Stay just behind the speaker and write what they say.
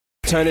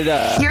turn it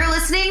up. You're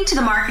listening to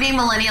the Marketing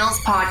Millennials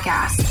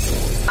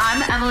podcast.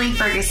 I'm Emily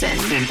Ferguson.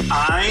 And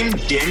I'm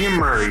Daniel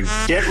Murray.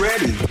 Get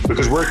ready,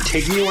 because we're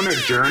taking you on a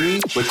journey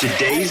with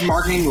today's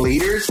marketing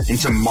leaders and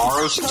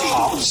tomorrow's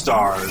top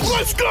stars.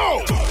 Let's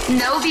go!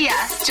 No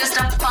BS, just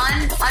a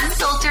fun,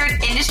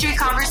 unfiltered industry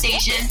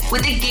conversation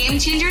with the game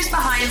changers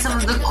behind some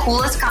of the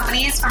coolest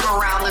companies from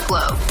around the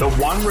globe. The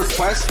one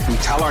request we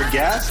tell our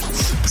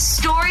guests: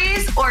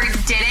 stories or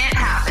didn't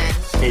happen.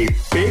 A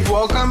big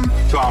welcome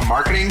to our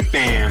marketing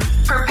fam.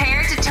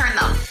 Prepare to turn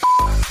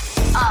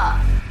the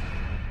up.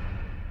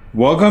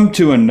 Welcome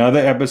to another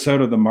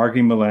episode of the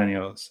Marketing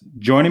Millennials.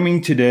 Joining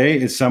me today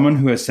is someone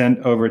who has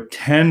sent over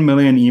 10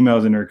 million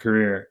emails in her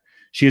career.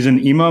 She is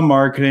an email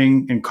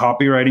marketing and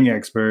copywriting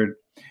expert,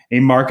 a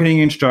marketing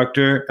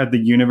instructor at the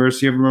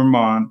University of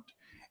Vermont,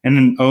 and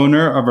an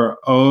owner of her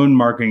own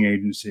marketing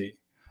agency.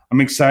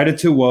 I'm excited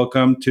to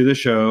welcome to the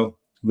show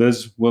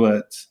Liz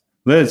Willits.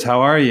 Liz,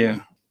 how are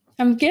you?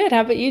 I'm good.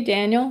 How about you,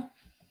 Daniel?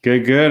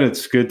 Good.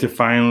 It's good to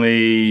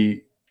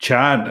finally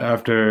chat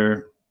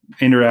after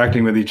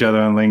interacting with each other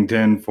on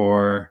LinkedIn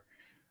for,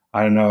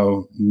 I don't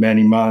know,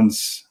 many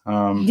months.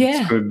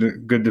 It's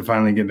good to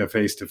finally get a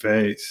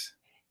face-to-face.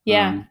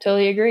 Yeah,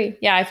 totally agree.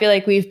 Yeah, I feel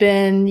like we've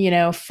been,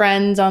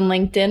 friends on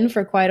LinkedIn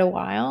for quite a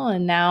while.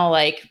 And now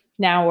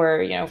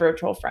we're,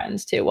 virtual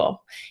friends too.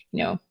 Well,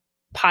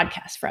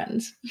 podcast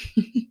friends.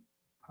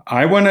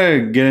 I want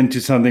to get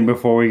into something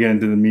before we get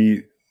into the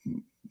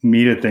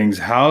meat of things.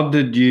 How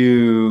did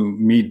you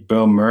meet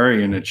Bill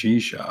Murray in a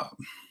cheese shop?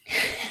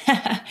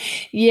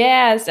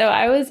 Yeah, so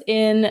I was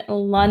in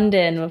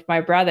London with my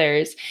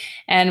brothers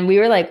and we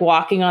were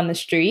walking on the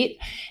street,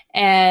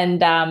 and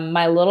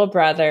my little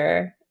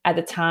brother at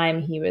the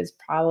time, he was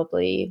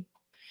probably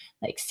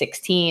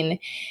 16.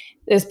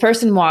 This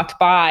person walked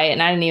by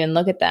and I didn't even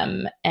look at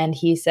them, and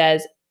he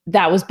says,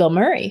 "That was Bill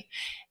Murray."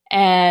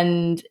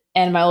 And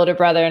my older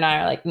brother and I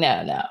are like,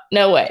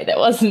 no way, that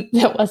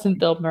wasn't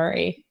Bill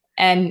Murray.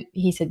 And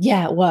he said,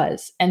 "Yeah, it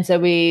was." And so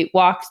we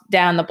walked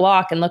down the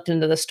block and looked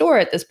into the store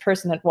that this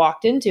person had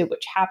walked into,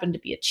 which happened to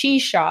be a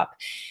cheese shop.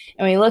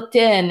 And we looked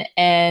in,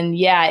 and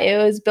yeah,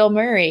 it was Bill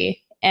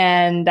Murray.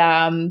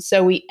 And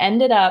so we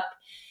ended up,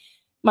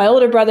 my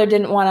older brother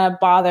didn't want to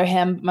bother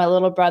him. My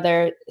little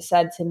brother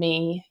said to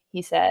me,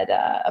 he said,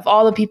 of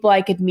all the people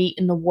I could meet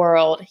in the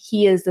world,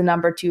 he is the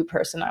number 2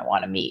 person I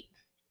want to meet.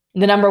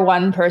 The number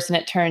 1 person,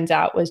 it turns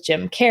out, was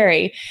Jim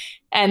Carrey.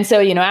 And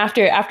so,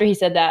 after he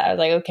said that, I was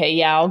like, okay,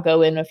 yeah, I'll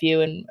go in with you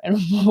and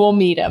we'll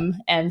meet him.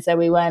 And so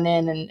we went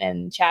in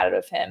and chatted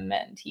with him,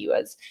 and he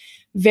was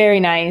very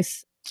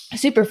nice,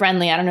 super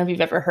friendly. I don't know if you've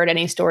ever heard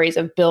any stories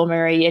of Bill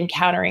Murray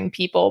encountering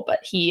people, but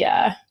he's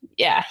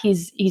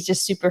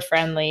just super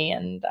friendly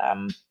and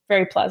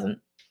very pleasant.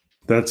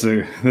 That's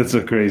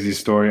a crazy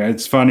story.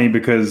 It's funny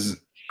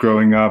because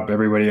growing up,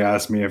 everybody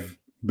asked me if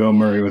Bill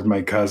Murray was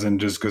my cousin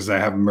just because I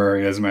have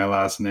Murray as my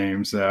last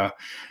name. So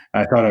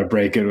I thought I'd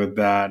break it with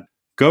that.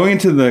 Going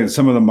into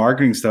some of the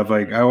marketing stuff,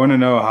 I want to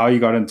know how you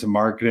got into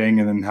marketing,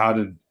 and then how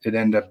did it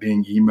end up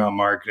being email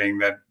marketing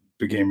that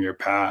became your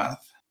path?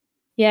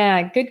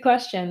 Yeah, good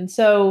question.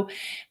 So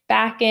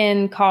back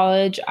in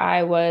college,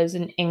 I was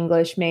an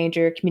English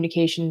major,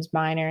 communications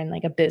minor, and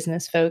a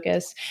business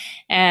focus.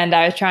 And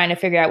I was trying to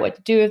figure out what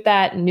to do with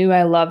that. Knew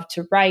I loved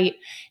to write,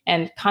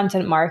 and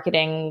content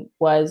marketing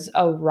was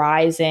a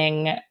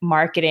rising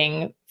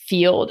marketing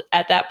field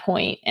at that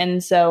point.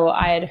 And so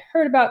I had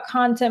heard about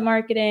content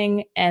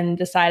marketing and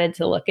decided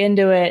to look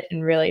into it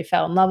and really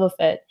fell in love with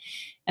it.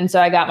 And so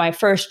I got my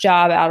first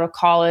job out of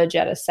college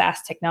at a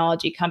SaaS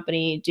technology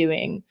company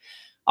doing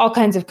all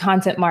kinds of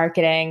content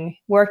marketing,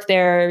 worked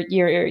there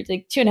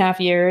 2.5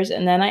 years.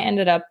 And then I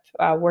ended up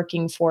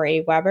working for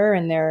Weber,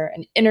 and they're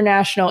an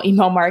international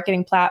email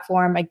marketing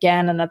platform.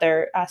 Again,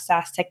 another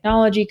SaaS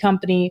technology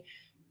company.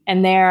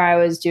 And there I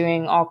was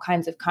doing all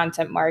kinds of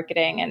content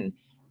marketing and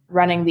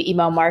running the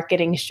email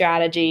marketing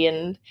strategy.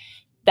 And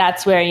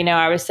that's where,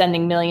 I was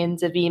sending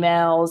millions of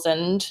emails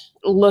and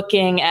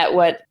looking at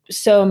what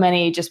so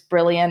many just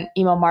brilliant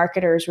email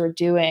marketers were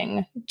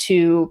doing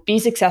to be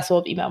successful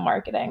with email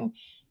marketing.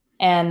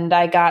 And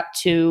I got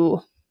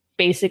to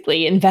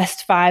basically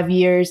invest 5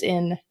 years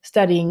in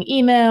studying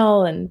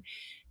email and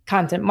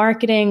content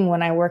marketing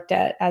when I worked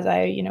in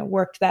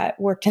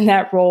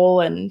that role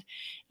and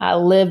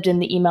lived in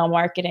the email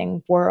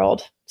marketing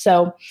world.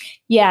 So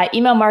yeah,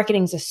 email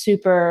marketing is a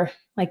super,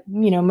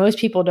 most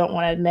people don't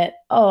want to admit,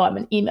 oh, I'm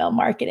an email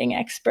marketing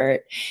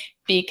expert,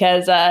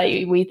 because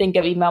we think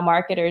of email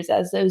marketers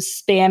as those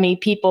spammy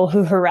people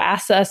who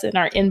harass us in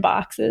our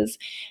inboxes.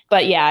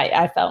 But yeah,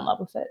 I fell in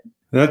love with it.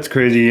 That's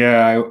crazy.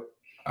 Yeah.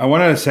 I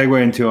want to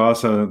segue into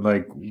also,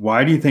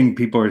 why do you think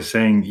people are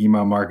saying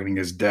email marketing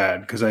is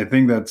dead? Because I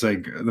think that's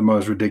the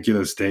most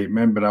ridiculous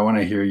statement, but I want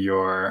to hear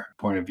your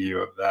point of view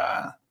of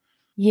that.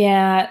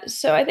 Yeah.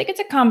 So I think it's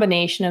a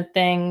combination of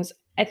things.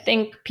 I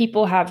think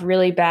people have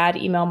really bad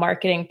email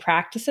marketing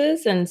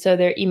practices, and so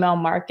their email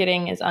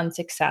marketing is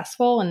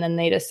unsuccessful. And then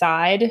they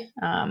decide,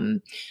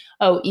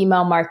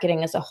 email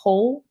marketing as a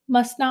whole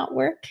must not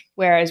work.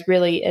 Whereas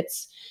really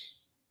it's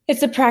It's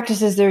the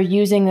practices they're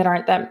using that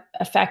aren't that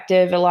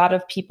effective. A lot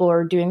of people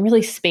are doing really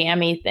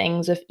spammy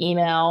things with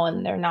email,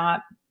 and they're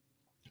not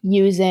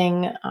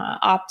using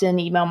opt-in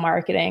email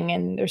marketing,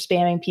 and they're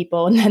spamming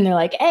people. And then they're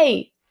like,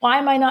 hey, why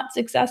am I not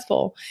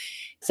successful?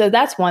 So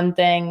that's one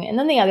thing. And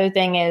then the other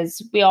thing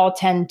is we all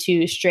tend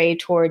to stray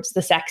towards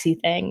the sexy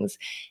things.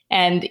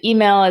 And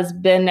email has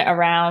been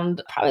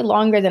around probably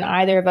longer than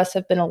either of us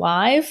have been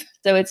alive.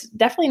 So it's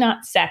definitely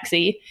not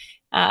sexy.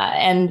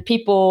 And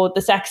people,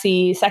 the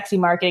sexy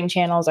marketing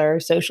channels are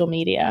social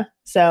media.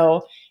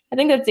 So I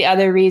think that's the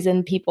other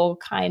reason people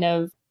kind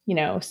of,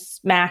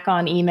 smack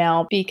on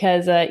email,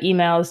 because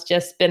email's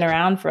just been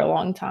around for a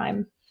long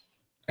time.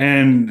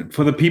 And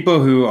for the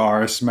people who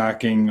are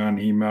smacking on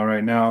email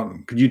right now,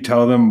 could you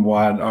tell them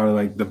what are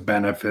like the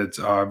benefits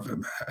of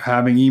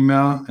having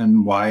email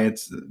and why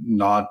it's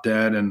not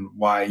dead and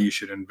why you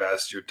should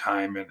invest your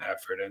time and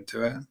effort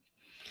into it?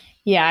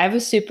 Yeah, I have a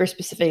super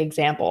specific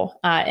example,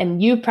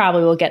 and you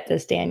probably will get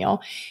this,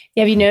 Daniel.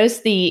 Have you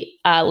noticed the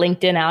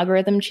LinkedIn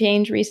algorithm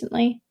change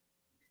recently?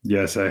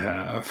 Yes, I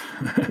have.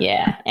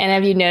 Yeah. And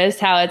have you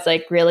noticed how it's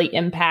like really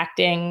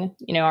impacting,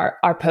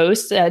 our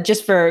posts?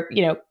 Just for,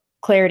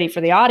 clarity for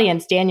the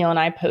audience, Daniel and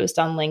I post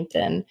on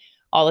LinkedIn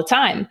all the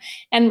time.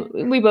 And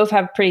we both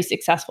have pretty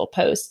successful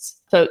posts.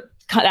 So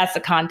that's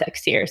the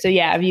context here. So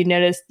yeah, you've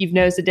noticed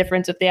the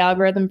difference with the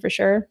algorithm for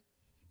sure?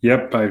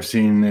 Yep, I've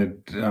seen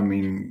it.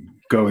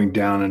 Going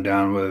down and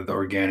down with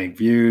organic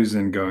views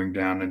and going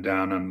down and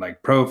down on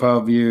like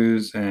profile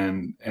views.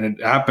 And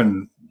it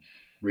happened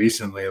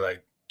recently,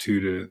 like 2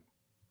 to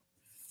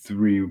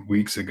 3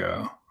 weeks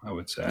ago, I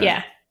would say.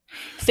 Yeah,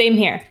 same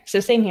here.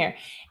 So same here.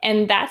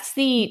 And that's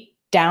the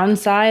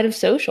downside of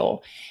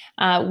social.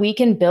 We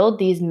can build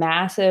these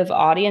massive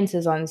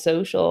audiences on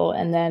social,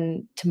 and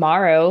then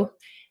tomorrow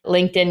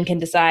LinkedIn can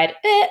decide,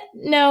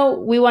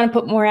 no, we want to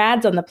put more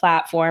ads on the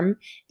platform,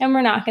 and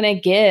we're not going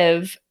to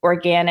give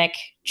organic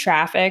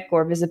traffic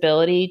or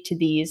visibility to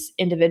these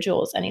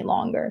individuals any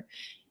longer.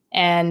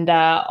 And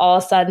all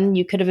of a sudden,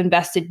 you could have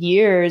invested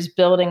years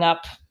building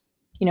up,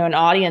 an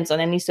audience on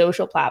any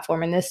social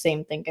platform, and this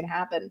same thing can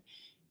happen.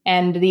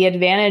 And the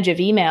advantage of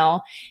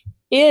email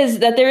is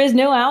that there is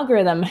no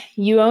algorithm.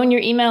 You own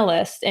your email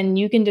list, and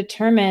you can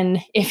determine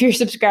if your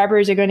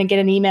subscribers are going to get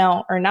an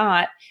email or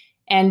not.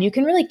 And you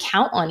can really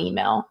count on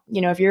email.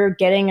 If you're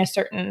getting a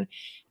certain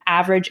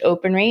average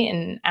open rate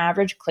and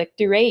average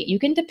click-through rate, you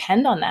can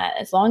depend on that.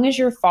 As long as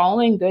you're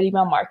following good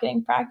email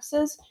marketing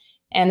practices,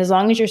 and as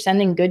long as you're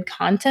sending good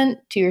content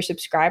to your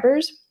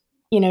subscribers,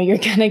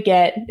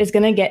 it's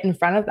going to get in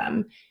front of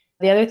them.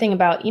 The other thing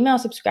about email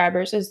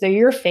subscribers is they're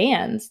your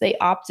fans. They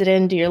opted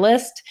into your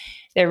list.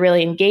 They're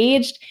really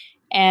engaged,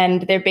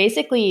 and they're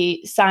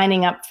basically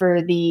signing up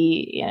for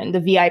the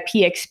VIP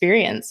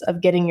experience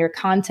of getting your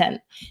content.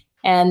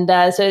 And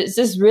so it's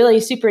this really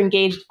super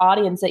engaged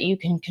audience that you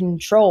can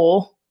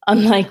control,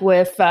 unlike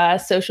with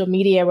social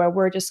media, where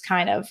we're just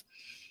kind of,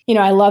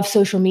 I love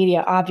social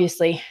media,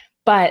 obviously,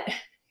 but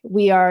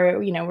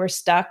we're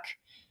stuck,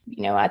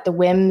 at the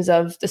whims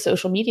of the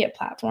social media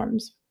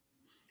platforms.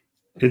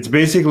 It's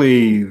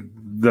basically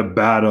the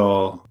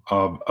battle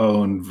of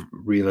owned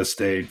real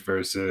estate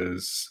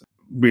versus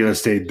real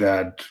estate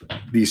that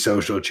these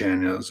social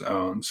channels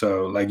own.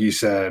 So like you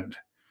said,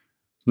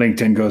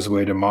 LinkedIn goes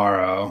away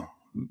tomorrow,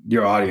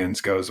 your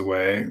audience goes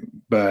away.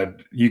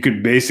 But you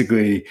could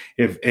basically,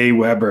 if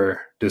Aweber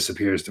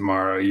disappears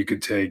tomorrow, you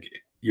could take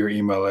your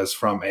email list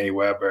from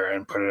Aweber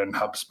and put it in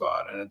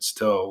HubSpot, and it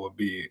still will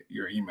be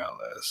your email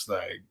list.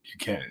 Like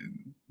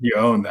you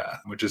own that,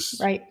 which is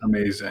right.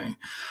 Amazing.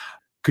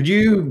 Could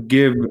you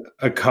give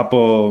a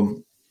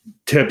couple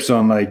tips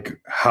on like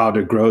how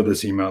to grow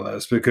this email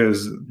list?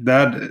 Because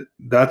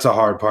that's a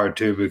hard part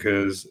too,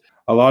 because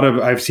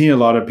I've seen a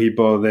lot of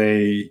people,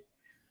 they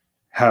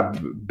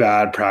have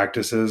bad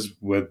practices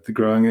with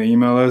growing an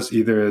email list.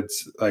 Either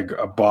it's like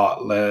a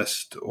bot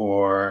list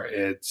or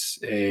it's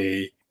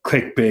a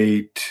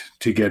clickbait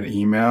to get an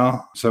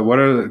email. So what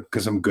are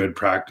some good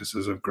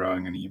practices of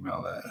growing an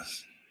email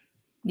list?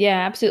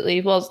 Yeah,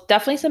 absolutely. Well,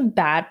 definitely some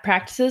bad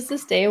practices to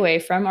stay away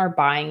from are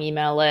buying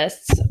email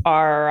lists,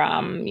 are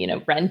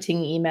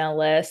renting email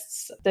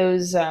lists.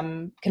 Those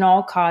can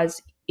all cause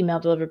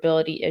email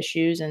deliverability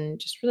issues and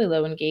just really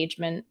low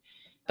engagement.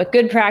 But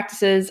good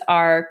practices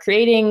are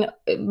creating,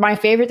 my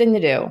favorite thing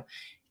to do,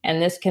 and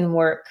this can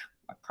work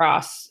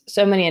across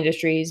so many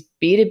industries,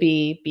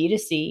 B2B,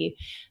 B2C,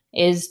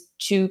 is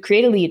to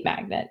create a lead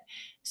magnet.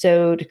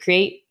 So to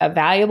create a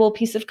valuable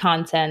piece of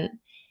content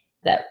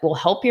that will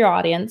help your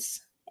audience,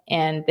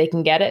 and they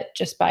can get it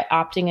just by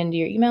opting into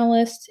your email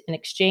list. In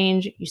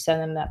exchange, you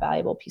send them that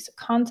valuable piece of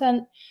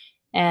content.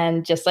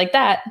 And just like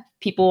that,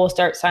 people will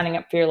start signing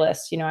up for your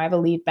list. I have a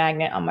lead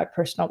magnet on my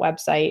personal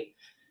website,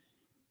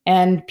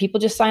 and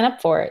people just sign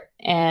up for it.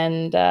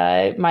 And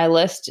my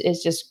list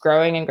is just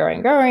growing and growing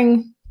and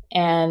growing.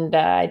 And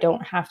I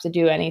don't have to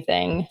do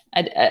anything,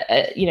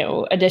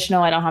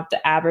 additional. I don't have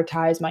to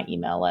advertise my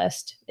email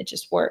list. It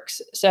just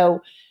works.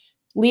 So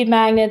lead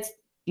magnets,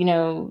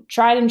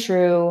 tried and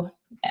true.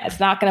 It's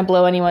not going to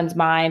blow anyone's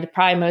mind.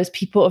 Probably most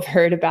people have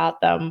heard about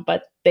them,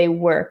 but they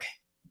work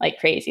like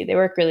crazy. They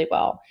work really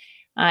well.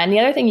 And the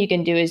other thing you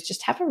can do is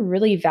just have a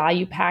really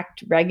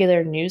value-packed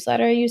regular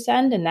newsletter you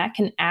send, and that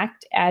can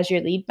act as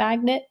your lead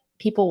magnet.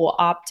 People will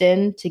opt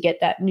in to get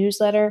that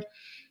newsletter.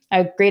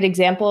 A great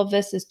example of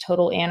this is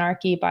Total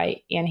Anarchy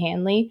by Ann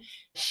Handley.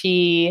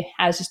 She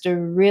has just a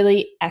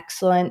really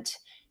excellent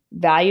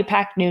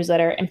value-packed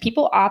newsletter, and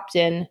people opt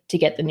in to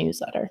get the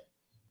newsletter.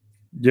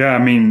 Yeah, I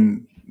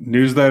mean,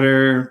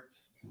 newsletter,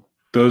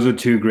 those are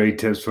two great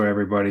tips for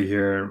everybody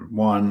here.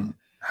 One,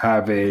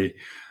 have a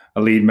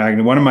lead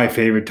magnet. One of my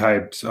favorite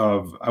types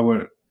of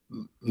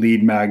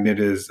lead magnet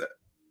is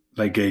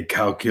like a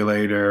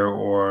calculator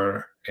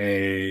or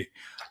a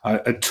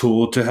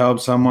tool to help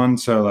someone.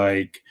 So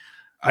like,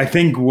 I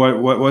think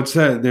what's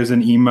that? There's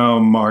an email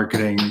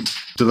marketing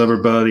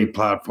deliverability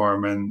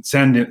platform and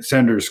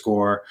Sender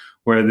Score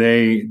where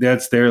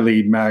that's their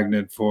lead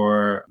magnet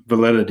for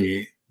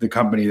Validity, the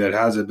company that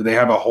has it, but they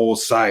have a whole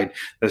site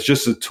that's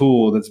just a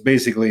tool that's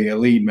basically a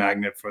lead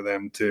magnet for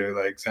them to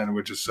like send,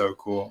 which is so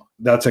cool.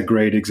 That's a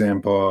great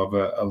example of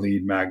a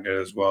lead magnet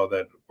as well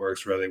that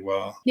works really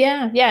well.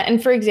 Yeah.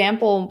 And for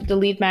example, the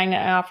lead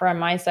magnet I offer on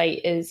my site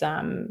is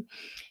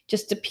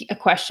just a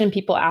question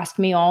people ask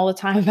me all the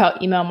time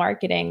about email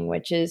marketing,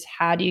 which is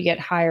how do you get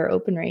higher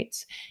open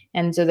rates?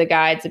 And so the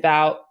guide's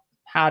about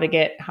how to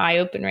get high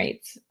open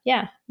rates.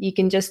 Yeah, you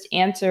can just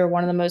answer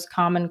one of the most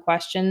common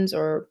questions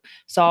or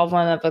solve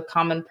one of the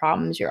common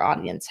problems your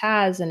audience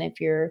has. And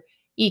if you're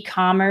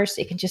e-commerce,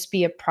 it can just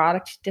be a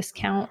product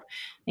discount,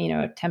 a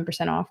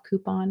 10% off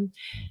coupon.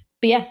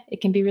 But yeah, it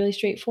can be really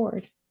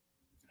straightforward.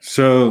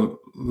 So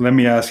let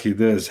me ask you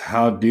this.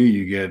 How do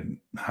you get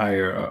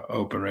higher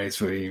open rates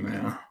for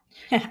email?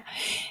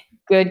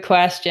 Good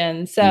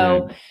question.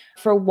 So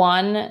for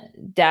one,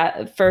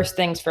 first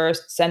things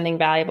first, sending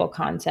valuable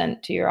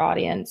content to your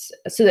audience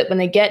so that when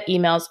they get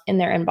emails in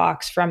their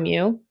inbox from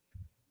you,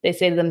 they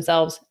say to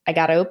themselves, I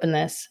got to open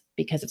this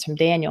because it's from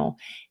Daniel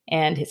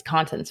and his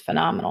content's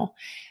phenomenal.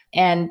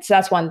 And so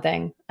that's one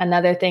thing.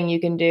 Another thing you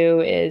can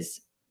do is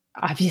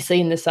obviously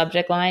in the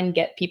subject line,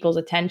 get people's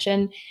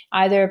attention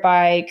either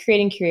by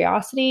creating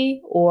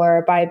curiosity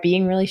or by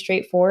being really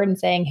straightforward and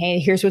saying, hey,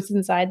 here's what's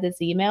inside this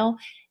email.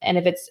 And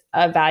if it's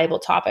a valuable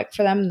topic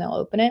for them, they'll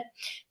open it.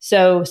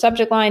 So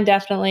subject line,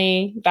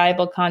 definitely.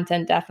 Valuable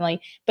content,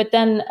 definitely. But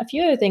then a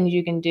few other things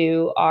you can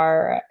do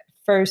are,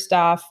 first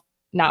off,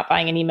 not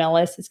buying an email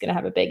list is going to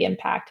have a big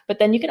impact. But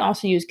then you can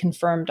also use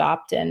confirmed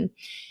opt-in.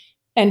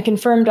 And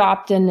confirmed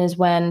opt-in is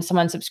when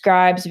someone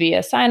subscribes via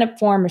a sign-up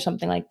form or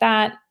something like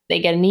that. They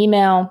get an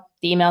email.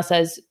 The email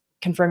says,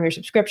 confirm your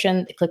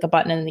subscription. They click a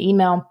button in the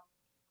email,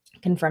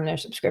 confirm their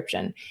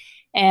subscription.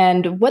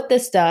 And what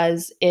this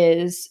does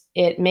is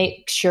it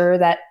makes sure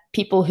that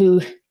people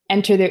who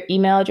enter their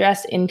email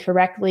address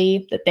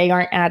incorrectly, that they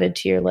aren't added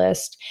to your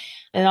list.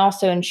 And it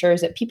also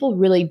ensures that people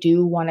really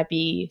do want to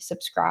be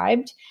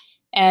subscribed.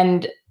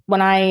 And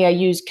when I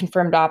use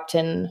confirmed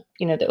opt-in,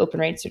 the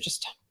open rates are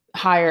just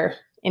higher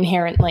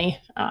inherently.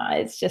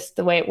 It's just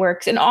the way it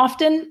works. And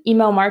often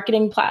email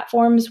marketing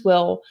platforms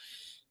will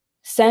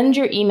send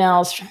your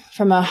emails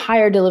from a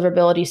higher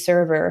deliverability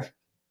server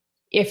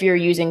if you're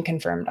using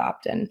confirmed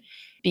opt-in,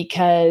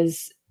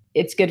 because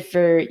it's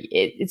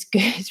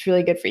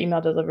really good for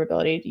email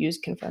deliverability to use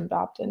confirmed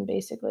opt-in,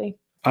 basically.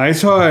 I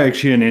saw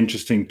actually an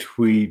interesting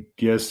tweet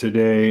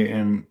yesterday,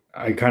 and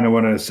I kind of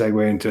want to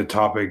segue into a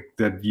topic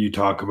that you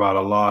talk about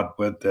a lot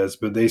with this,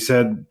 but they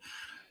said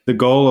the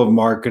goal of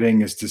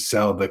marketing is to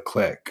sell the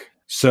click.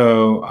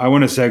 So I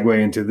want to segue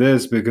into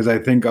this because I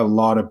think a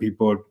lot of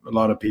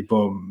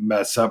people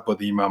mess up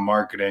with email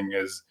marketing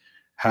is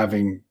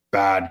having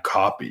bad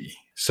copy.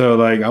 So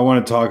like, I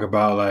want to talk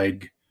about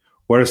like,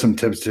 what are some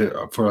tips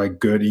for like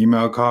good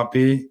email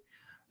copy?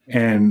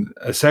 And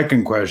a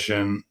second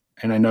question,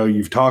 and I know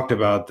you've talked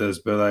about this,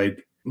 but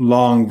like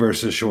long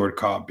versus short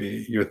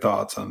copy, your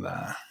thoughts on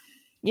that?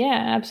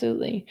 Yeah,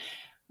 absolutely.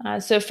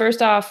 So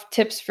first off,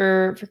 tips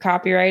for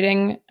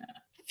copywriting.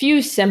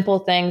 Few simple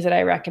things that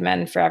I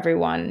recommend for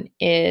everyone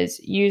is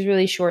use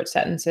really short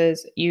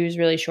sentences, use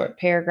really short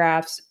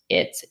paragraphs.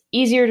 It's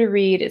easier to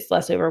read. It's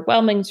less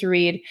overwhelming to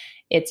read.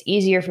 It's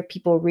easier for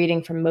people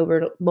reading from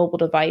mobile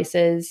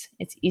devices.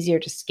 It's easier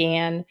to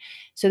scan.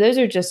 So those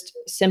are just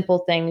simple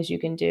things you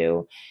can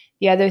do.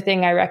 The other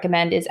thing I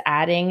recommend is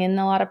adding in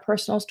a lot of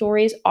personal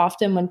stories.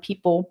 Often when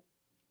people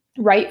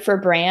write for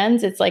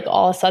brands, it's like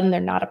all of a sudden they're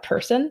not a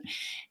person.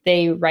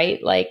 They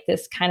write like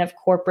this kind of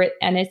corporate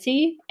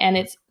entity, and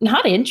it's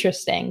not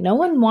interesting. No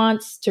one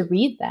wants to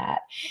read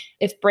that.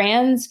 If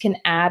brands can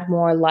add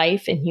more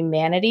life and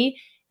humanity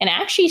and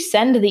actually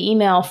send the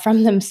email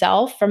from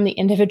themselves, from the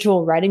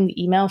individual writing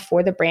the email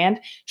for the brand,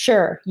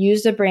 sure,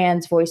 use the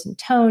brand's voice and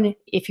tone.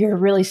 If you're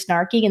really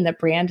snarky and the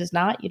brand is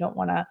not, you don't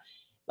want to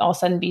all of a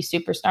sudden be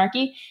super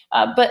snarky.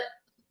 But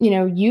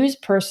use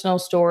personal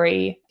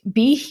story,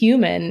 be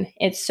human.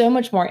 It's so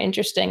much more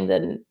interesting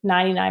than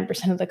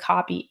 99% of the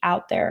copy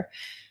out there.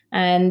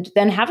 And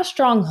then have a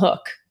strong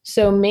hook.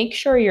 So make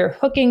sure you're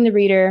hooking the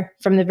reader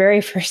from the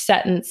very first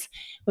sentence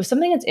with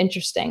something that's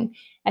interesting.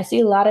 I see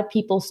a lot of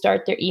people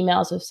start their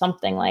emails with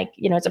something like,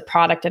 it's a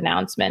product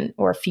announcement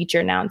or a feature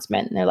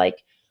announcement. And they're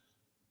like,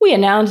 we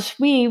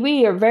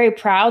are very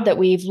proud that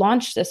we've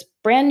launched this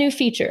brand new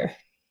feature.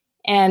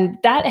 And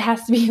that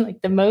has to be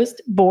like the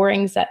most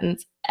boring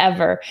sentence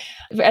ever.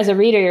 As a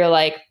reader, you're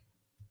like,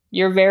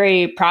 you're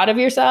very proud of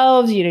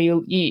yourselves.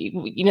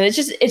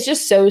 It's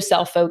just so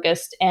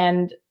self-focused.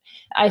 And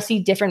I see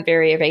different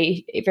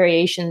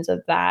variations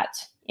of that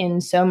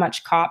in so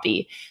much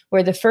copy,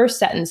 where the first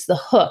sentence, the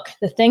hook,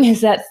 the thing is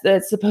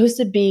that's supposed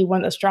to be one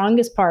of the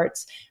strongest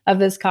parts of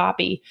this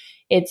copy.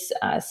 It's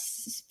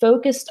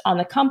focused on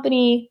the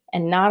company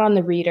and not on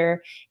the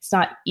reader. It's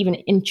not even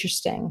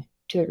interesting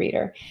to the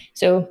reader.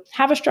 So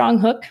have a strong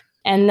hook.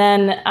 And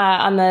then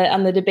on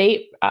the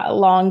debate,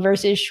 long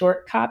versus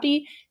short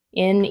copy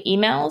in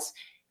emails,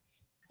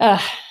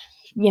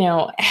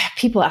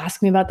 people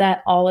ask me about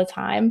that all the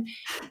time.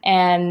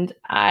 And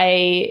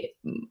I,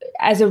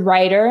 as a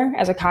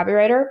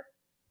copywriter,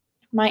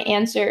 my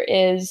answer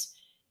is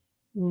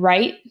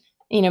write,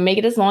 make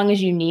it as long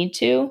as you need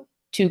to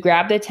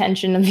grab the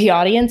attention of the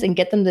audience and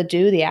get them to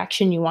do the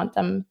action you want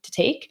them to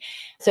take.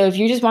 So if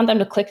you just want them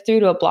to click through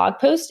to a blog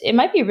post, it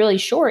might be really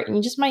short and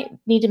you just might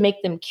need to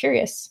make them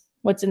curious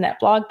what's in that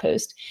blog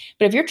post.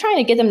 But if you're trying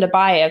to get them to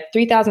buy a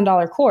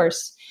 $3,000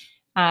 course,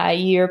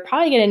 you're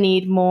probably going to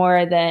need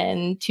more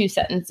than 2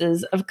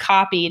 sentences of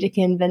copy to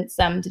convince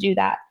them to do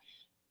that.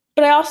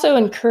 But I also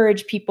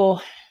encourage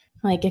people,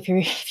 like if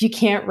you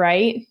can't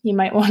write, you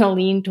might want to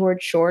lean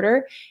towards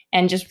shorter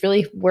and just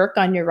really work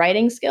on your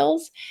writing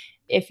skills.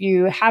 If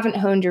you haven't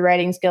honed your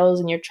writing skills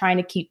and you're trying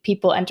to keep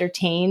people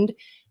entertained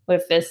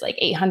with this like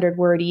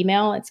 800-word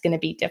email, it's going to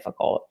be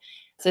difficult.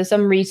 So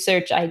some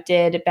research I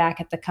did back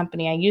at the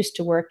company I used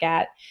to work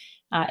at,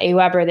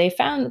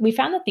 AWeber, we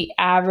found that the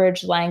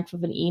average length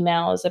of an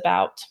email is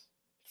about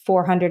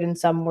 400 and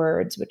some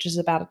words, which is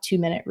about a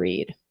 2-minute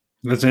read.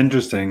 That's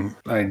interesting.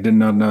 I did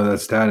not know that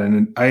stat.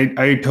 And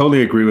I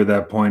totally agree with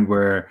that point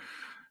where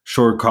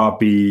short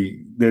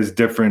copy, there's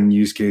different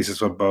use cases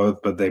for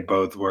both, but they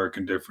both work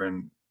in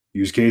different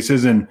use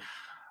cases. And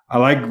I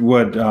like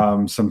what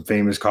some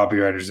famous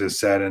copywriters have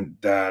said, and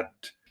that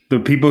the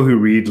people who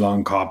read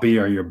long copy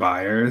are your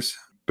buyers,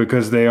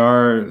 because they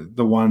are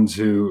the ones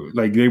who,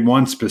 like, they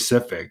want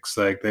specifics.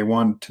 Like, they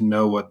want to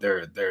know what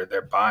they're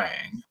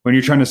buying. When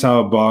you're trying to sell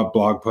a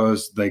blog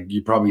post, like,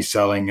 you're probably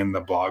selling in the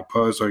blog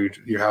post, or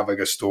you have like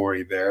a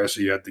story there,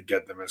 so you have to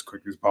get them as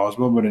quick as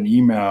possible. But an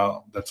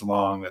email that's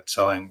long, that's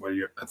selling where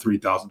you're a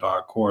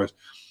 $3,000 course,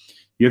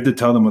 you have to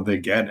tell them what they're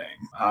getting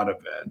out of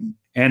it.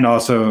 And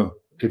also,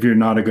 if you're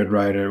not a good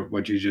writer,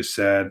 what you just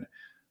said,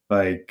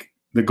 like,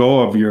 the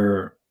goal of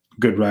your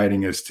good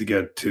writing is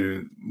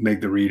to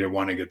make the reader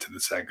want to get to the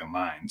second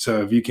line.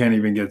 So if you can't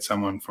even get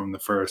someone from the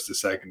first to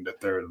second to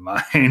third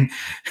line,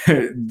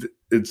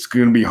 it's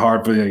going to be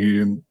hard for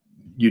you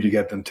to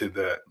get them to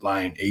the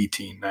line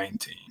 18,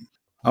 19.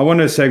 I want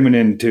to segment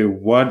into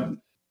what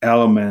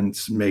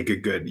elements make a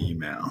good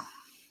email.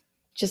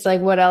 Just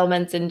like what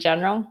elements in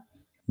general?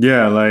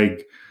 Yeah,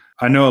 like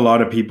I know a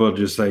lot of people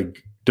just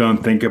like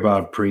don't think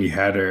about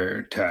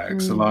pre-header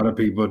text. A lot of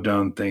people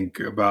don't think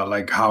about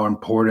like how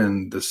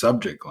important the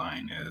subject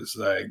line is.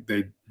 Like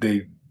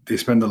they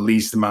spend the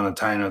least amount of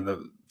time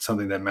on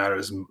something that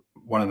matters,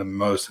 one of the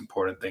most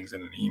important things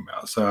in an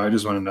email. So I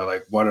just want to know,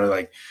 like, what are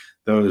like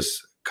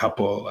those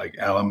couple like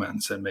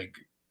elements that make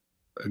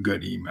a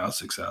good email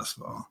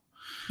successful?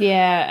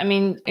 Yeah, I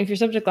mean, if your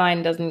subject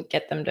line doesn't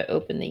get them to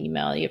open the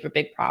email, you have a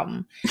big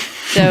problem.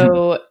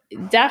 So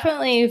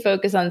definitely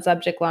focus on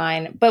subject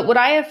line. But what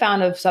I have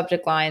found of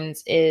subject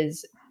lines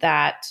is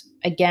that,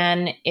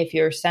 again, if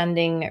you're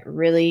sending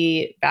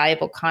really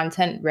valuable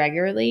content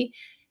regularly,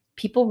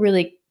 people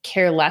really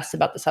care less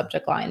about the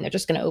subject line. They're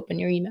just going to open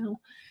your email.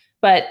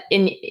 But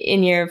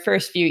in your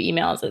first few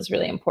emails, it's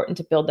really important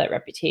to build that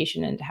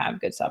reputation and to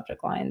have good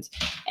subject lines.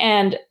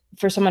 And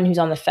for someone who's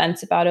on the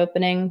fence about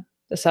opening,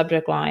 the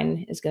subject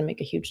line is going to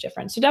make a huge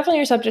difference. So definitely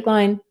your subject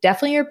line,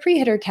 definitely your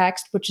pre-header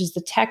text, which is the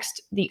text,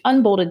 the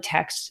unbolded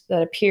text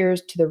that appears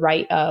to the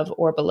right of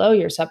or below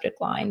your subject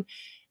line.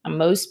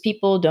 Most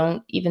people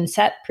don't even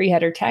set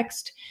pre-header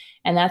text.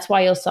 And that's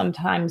why you'll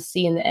sometimes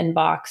see in the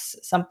inbox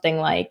something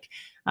like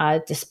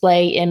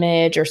display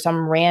image or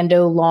some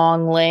rando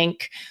long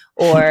link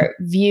or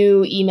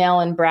view email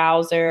in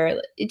browser.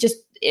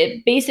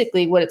 It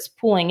basically what it's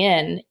pulling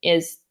in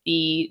is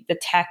the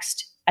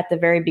text at the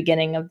very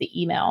beginning of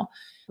the email,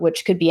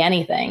 which could be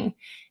anything.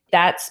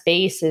 That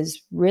space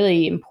is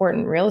really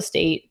important real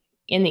estate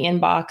in the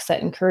inbox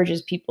that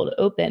encourages people to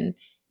open.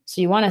 So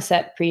you want to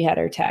set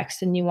pre-header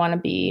text and you want to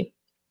be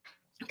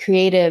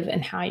creative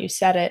in how you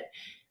set it.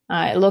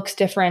 It looks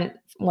different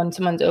when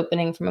someone's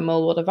opening from a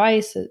mobile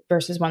device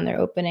versus when they're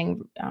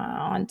opening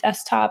on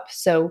desktop.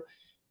 So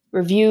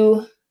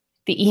review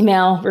the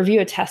email,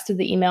 review a test of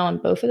the email in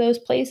both of those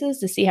places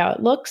to see how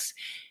it looks.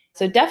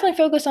 So definitely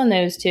focus on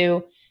those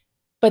two.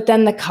 But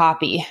then the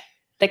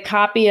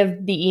copy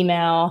of the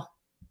email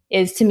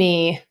is, to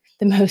me,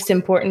 the most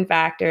important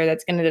factor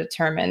that's going to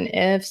determine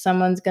if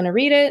someone's going to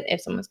read it,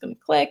 if someone's going to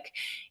click,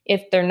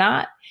 if they're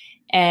not.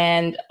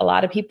 And a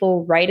lot of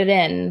people write it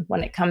in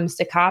when it comes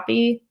to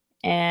copy,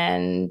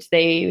 and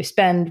they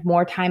spend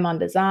more time on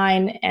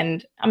design.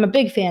 And I'm a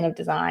big fan of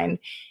design,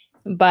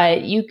 but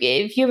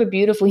if you have a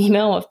beautiful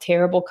email with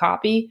terrible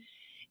copy,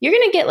 you're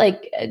going to get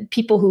like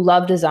people who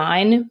love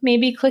design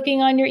maybe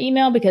clicking on your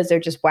email because they're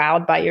just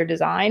wowed by your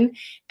design,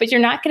 but you're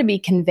not going to be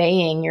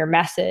conveying your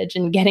message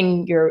and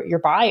getting your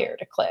buyer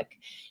to click.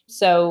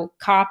 So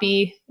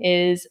copy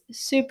is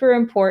super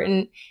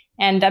important.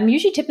 And I'm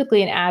usually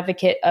typically an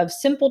advocate of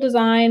simple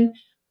design,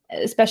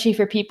 especially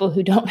for people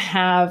who don't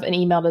have an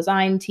email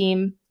design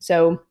team.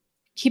 So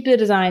keep the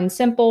design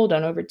simple,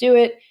 don't overdo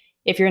it.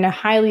 If you're in a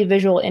highly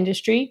visual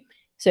industry,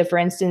 so for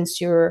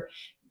instance, you're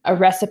a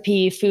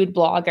recipe food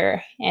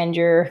blogger and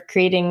you're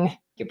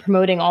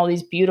promoting all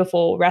these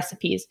beautiful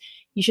recipes,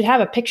 you should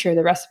have a picture of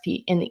the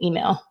recipe in the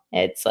email.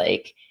 It's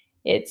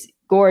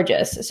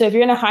gorgeous. So if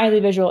you're in a highly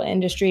visual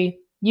industry,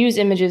 use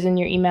images in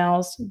your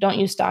emails. Don't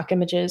use stock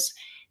images.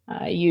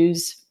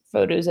 Use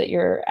photos that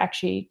you're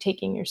actually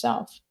taking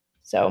yourself.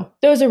 So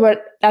that's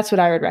what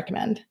I would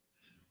recommend.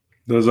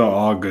 Those are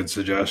all good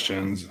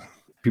suggestions.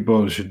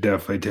 People should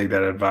definitely take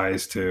that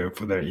advice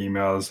for their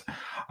emails.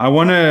 I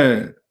want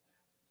to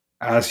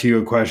ask you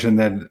a question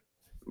that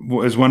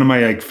was one of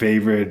my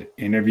favorite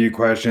interview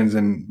questions.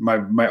 And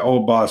my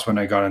old boss, when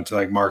I got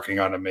into marketing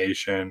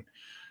automation,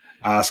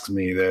 asked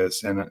me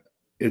this, and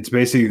it's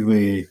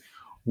basically,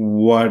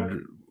 what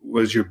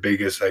was your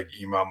biggest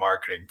email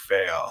marketing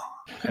fail?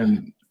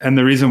 And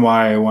the reason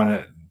why I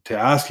wanted to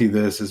ask you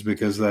this is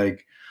because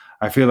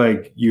I feel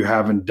like you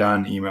haven't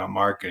done email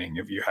marketing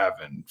if you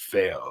haven't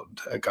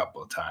failed a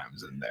couple of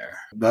times in there.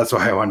 That's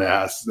why I want to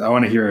ask. I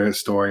want to hear a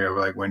story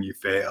of when you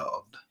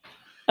failed.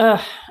 There's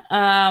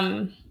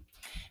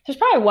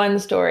probably one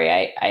story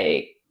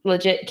I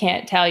legit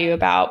can't tell you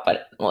about,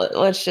 but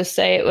let's just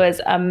say it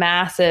was a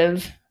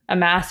massive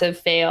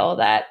fail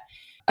that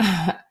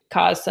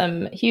caused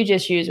some huge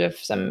issues with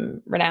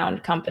some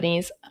renowned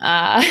companies.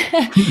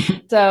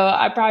 So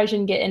I probably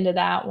shouldn't get into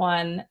that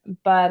one,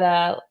 but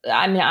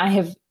I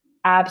have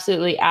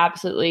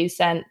absolutely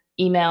sent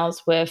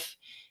emails with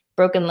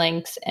broken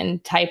links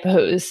and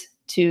typos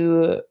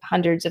to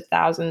hundreds of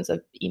thousands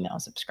of email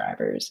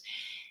subscribers.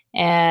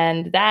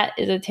 And that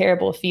is a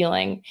terrible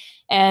feeling.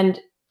 And,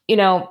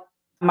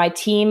 my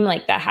team,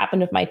 that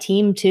happened with my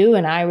team too.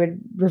 And I would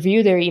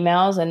review their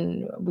emails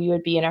and we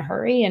would be in a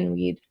hurry and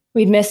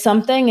we'd miss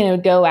something and it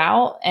would go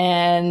out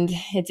and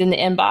it's in the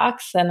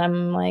inbox and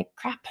I'm like,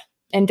 crap.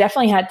 And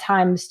definitely had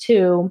times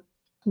too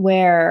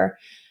where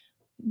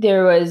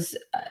there was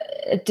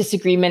a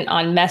disagreement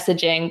on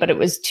messaging, but it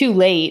was too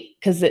late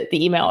because the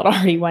email had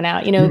already went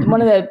out.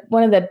 One of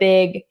the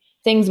big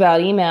things about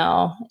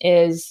email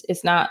is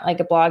it's not like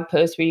a blog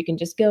post where you can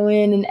just go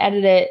in and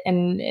edit it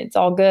and it's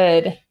all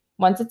good.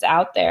 Once it's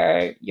out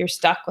there, you're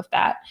stuck with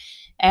that.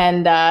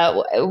 And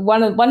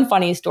one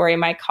funny story,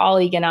 my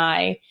colleague and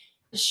I,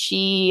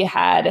 she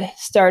had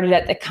started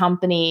at the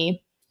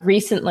company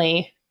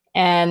recently,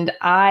 and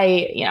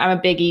I'm a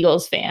big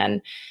Eagles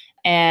fan.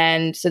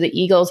 And so the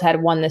Eagles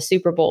had won the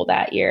Super Bowl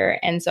that year.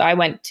 And so I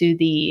went to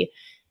the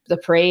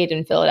parade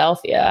in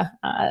Philadelphia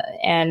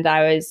and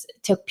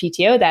took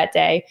PTO that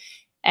day.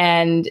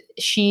 And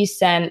she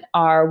sent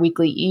our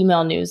weekly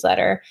email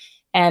newsletter.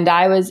 And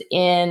I was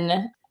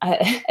in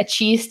a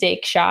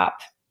cheesesteak shop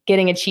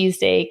getting a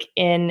cheesesteak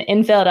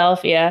in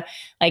Philadelphia,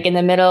 in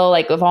the middle,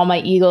 with all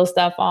my Eagle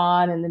stuff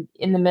on and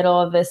in the middle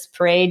of this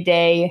parade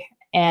day.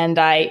 And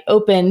I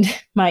opened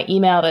my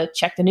email to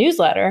check the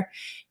newsletter.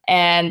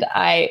 And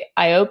I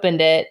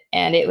opened it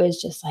and it was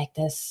just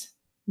this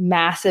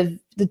massive,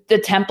 the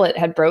template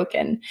had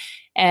broken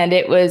and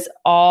it was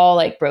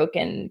all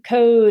broken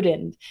code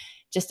and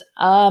just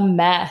a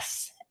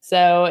mess.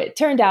 So it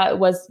turned out it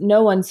was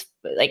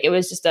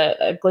just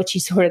a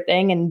glitchy sort of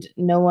thing and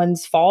no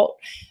one's fault,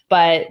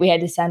 but we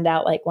had to send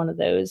out one of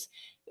those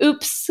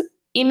oops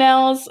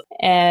emails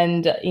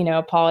and,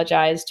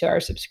 apologize to our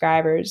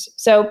subscribers.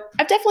 So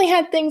I've definitely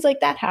had things like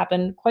that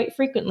happen quite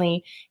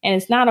frequently. And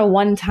it's not a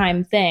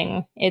one-time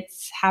thing.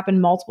 It's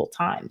happened multiple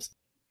times.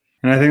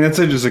 And I think that's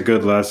just a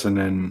good lesson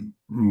in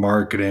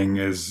marketing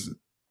is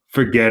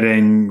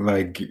forgetting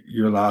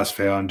your last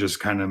fail and just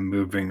kind of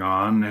moving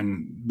on.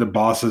 And the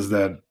bosses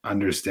that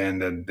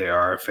understand that there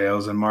are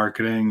fails in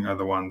marketing are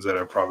the ones that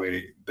are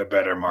probably the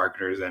better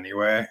marketers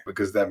anyway,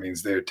 because that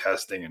means they're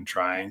testing and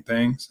trying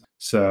things.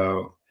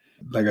 So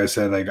like I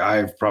said,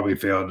 I've probably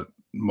failed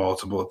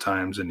multiple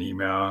times in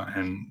email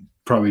and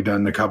probably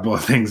done a couple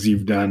of things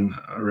you've done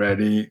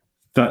already.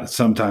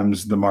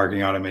 Sometimes the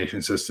marketing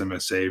automation system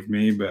has saved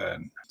me, but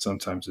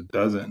sometimes it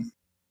doesn't.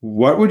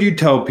 What would you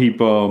tell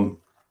people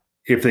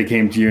if they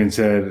came to you and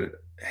said,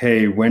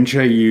 hey, when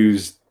should I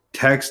use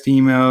text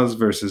emails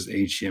versus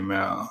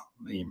HTML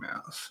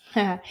emails?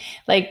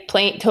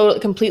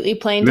 Completely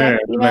plain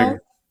text email?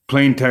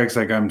 Plain text,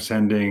 I'm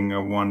sending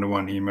a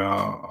one-to-one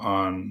email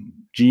on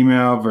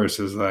Gmail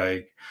versus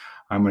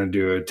I'm going to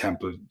do a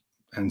template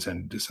and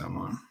send it to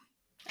someone.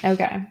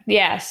 Okay.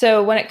 Yeah.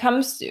 So when it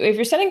comes to, if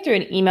you're sending through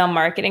an email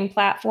marketing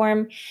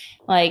platform,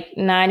 like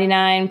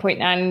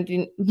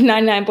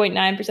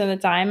 99.9% of the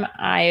time,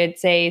 I would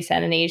say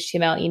send an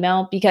HTML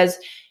email, because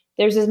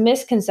there's this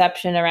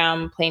misconception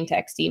around plain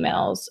text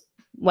emails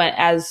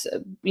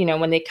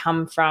when they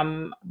come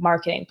from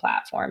marketing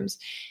platforms.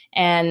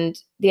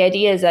 And the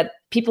idea is that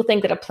people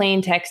think that a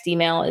plain text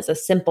email is a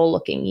simple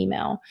looking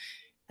email.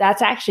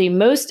 That's actually,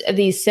 most of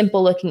these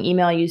simple looking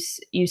email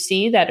you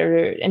see that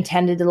are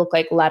intended to look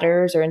like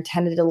letters or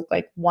intended to look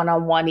like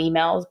one-on-one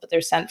emails, but they're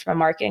sent from a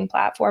marketing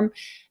platform.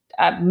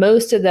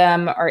 Most of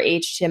them are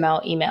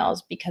HTML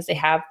emails, because they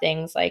have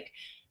things like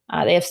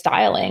they have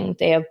styling,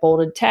 they have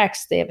bolded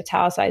text, they have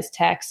italicized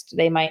text,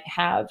 they might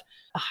have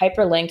a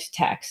hyperlinked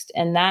text,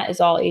 and that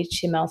is all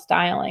HTML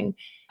styling.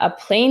 A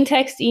plain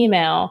text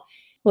email,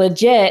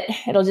 legit,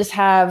 it'll just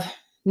have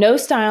no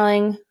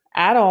styling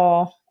at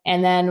all.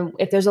 And then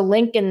if there's a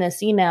link in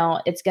this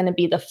email, it's going to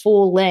be the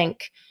full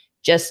link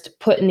just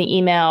put in the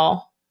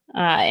email.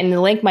 And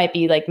the link might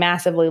be like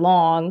massively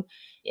long,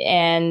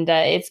 and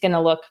it's going to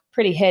look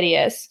pretty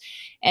hideous.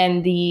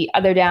 And the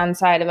other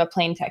downside of a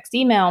plain text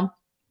email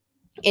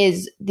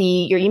is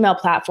your email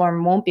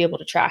platform won't be able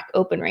to track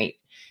open rate,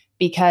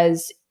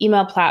 because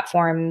email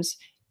platforms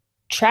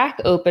track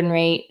open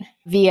rate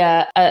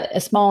via a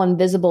small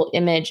invisible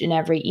image in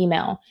every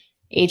email.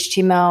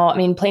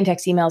 Plain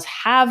text emails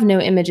have no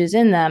images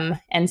in them,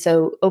 and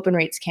so open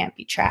rates can't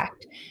be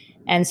tracked.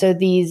 And so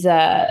these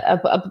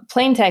a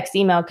plain text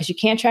email, because you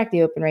can't track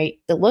the open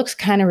rate, it looks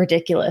kind of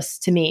ridiculous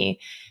to me.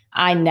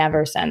 I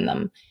never send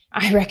them.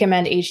 I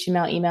recommend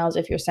HTML emails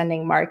if you're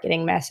sending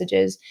marketing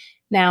messages.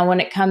 Now,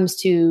 when it comes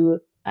to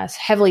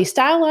heavily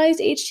stylized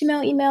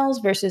HTML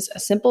emails versus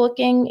a simple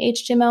looking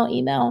HTML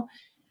email,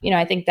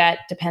 I think that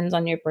depends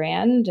on your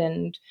brand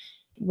and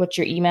what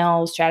your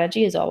email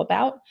strategy is all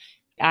about.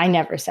 I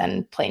never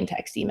send plain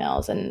text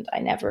emails, and I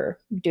never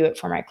do it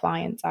for my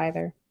clients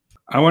either.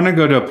 I want to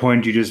go to a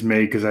point you just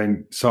made, because I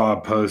saw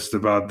a post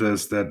about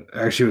this that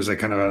actually was like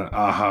kind of an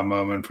aha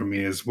moment for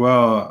me as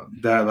well,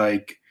 that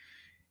like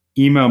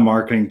email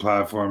marketing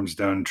platforms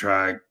don't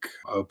track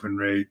open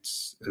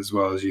rates as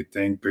well as you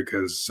think,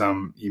 because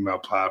some email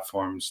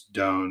platforms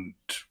don't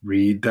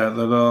read that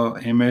little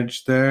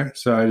image there.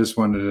 So I just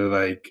wanted to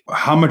like,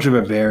 how much of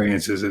a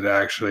variance is it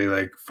actually,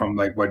 like from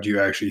like what you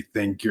actually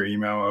think your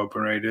email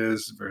open rate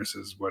is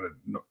versus what it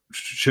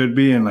should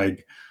be, and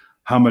like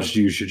how much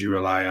should you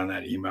rely on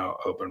that email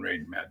open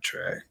rate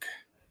metric?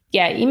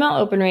 Yeah, email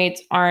open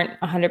rates aren't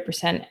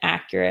 100%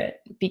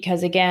 accurate,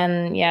 because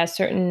again,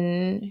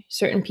 certain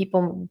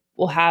people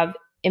will have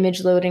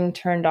image loading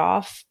turned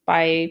off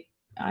by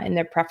in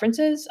their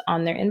preferences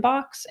on their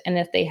inbox, and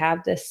if they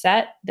have this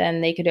set,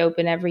 then they could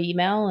open every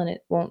email and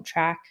it won't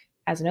track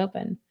as an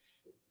open.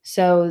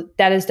 So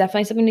that is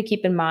definitely something to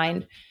keep in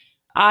mind.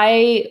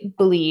 I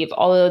believe,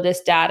 although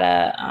this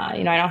data,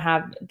 I don't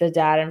have the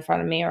data in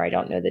front of me, or I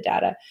don't know the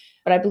data,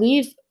 but I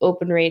believe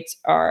open rates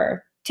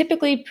are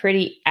typically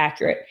pretty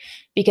accurate,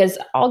 because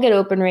I'll get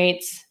open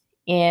rates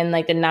in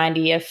like the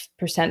 90th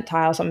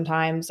percentile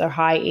sometimes, or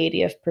high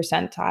 80th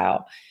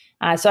percentile.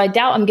 So I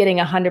doubt I'm getting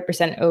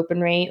 100%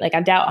 open rate. Like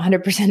I doubt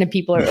 100% of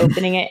people are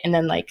opening it, and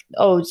then like,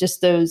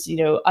 just those,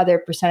 other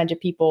percentage of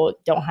people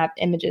don't have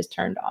images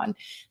turned on.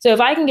 So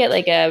if I can get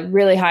like a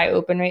really high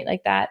open rate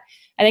like that,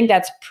 I think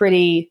that's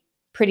pretty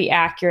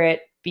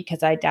accurate,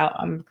 because I doubt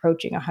I'm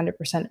approaching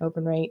 100%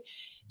 open rate.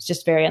 It's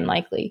just very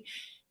unlikely.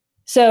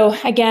 So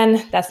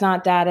again, that's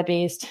not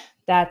data-based.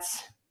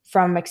 That's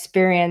from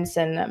experience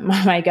and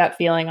my gut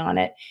feeling on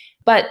it.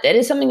 But it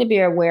is something to be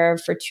aware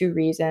of for two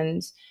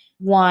reasons.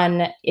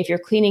 One, if you're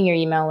cleaning your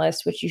email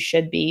list, which you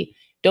should be,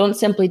 don't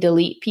simply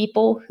delete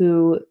people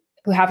who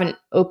haven't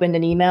opened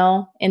an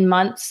email in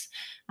months,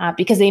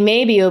 because they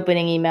may be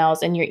opening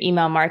emails and your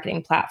email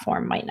marketing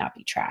platform might not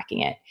be tracking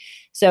it.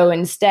 So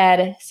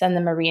instead, send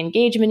them a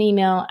re-engagement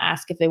email,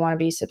 ask if they want to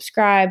be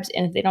subscribed,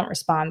 and if they don't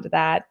respond to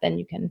that, then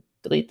you can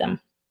delete them.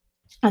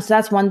 So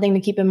that's one thing to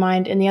keep in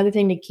mind. And the other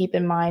thing to keep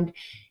in mind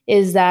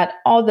is that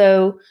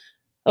although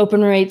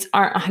open rates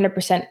aren't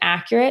 100%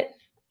 accurate,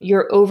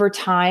 your over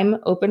time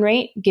open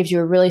rate gives you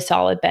a really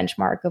solid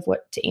benchmark of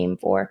what to aim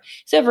for.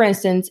 So for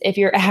instance, if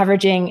you're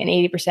averaging an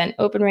 80%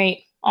 open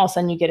rate, all of a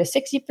sudden you get a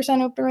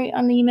 60% open rate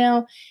on the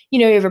email,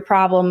 you have a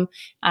problem.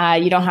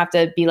 You don't have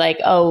to be like,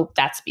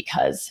 that's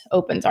because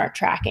opens aren't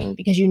tracking,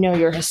 because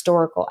your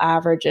historical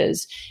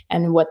averages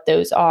and what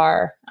those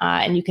are.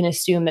 And you can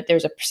assume that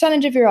there's a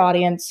percentage of your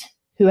audience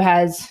who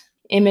has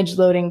image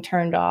loading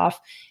turned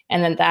off,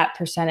 and then that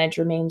percentage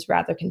remains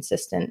rather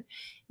consistent,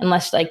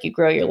 unless like you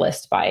grow your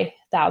list by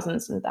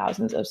thousands and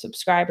thousands of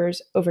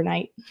subscribers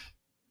overnight.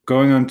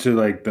 Going on to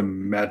like the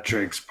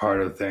metrics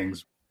part of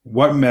things,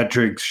 what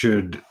metrics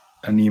should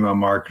an email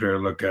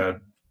marketer look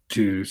at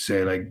to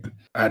say like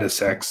at a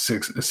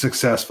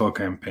successful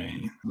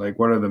campaign? Like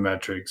what are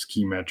the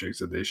key metrics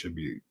that they should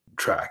be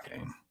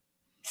tracking?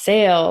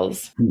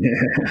 Sales.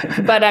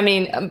 Yeah. But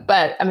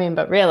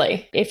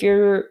really, if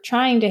you're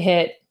trying to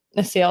hit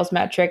a sales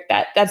metric,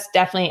 that's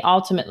definitely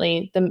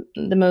ultimately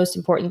the most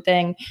important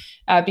thing.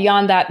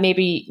 Beyond that,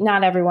 maybe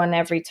not everyone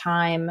every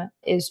time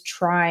is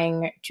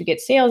trying to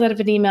get sales out of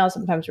an email.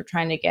 Sometimes we're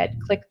trying to get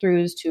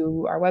click-throughs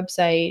to our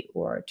website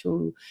or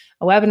to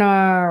a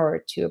webinar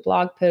or to a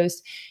blog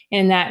post.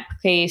 In that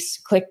case,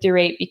 click-through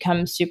rate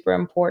becomes super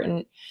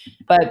important.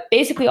 But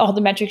basically all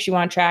the metrics you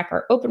want to track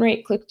are open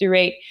rate, click-through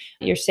rate,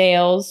 your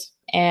sales,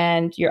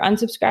 and your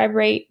unsubscribe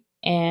rate,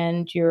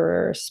 and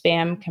your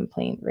spam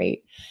complaint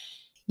rate.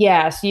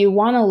 Yeah, so you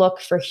want to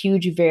look for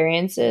huge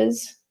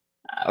variances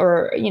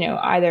or,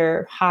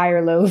 either high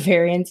or low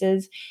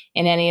variances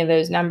in any of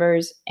those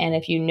numbers. And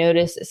if you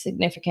notice a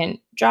significant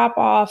drop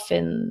off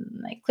in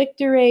like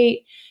click-through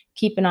rate,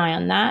 keep an eye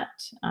on that.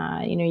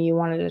 You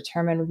want to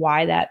determine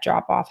why that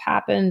drop off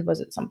happened. Was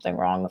it something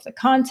wrong with the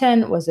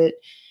content? Was it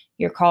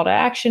your call to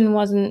action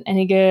wasn't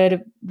any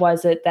good?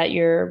 Was it that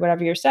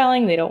whatever you're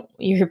selling,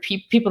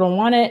 people don't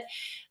want it?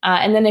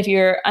 And then if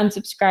your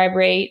unsubscribe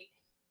rate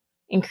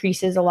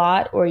increases a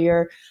lot or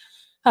your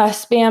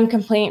spam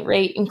complaint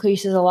rate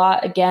increases a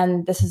lot,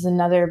 again, this is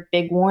another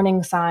big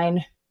warning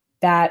sign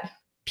that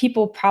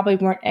people probably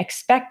weren't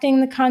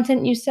expecting the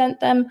content you sent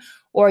them,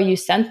 or you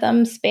sent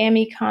them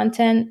spammy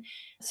content.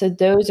 So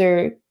those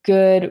are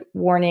good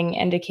warning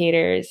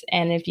indicators.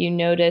 And if you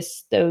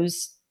notice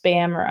those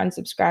spam or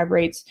unsubscribe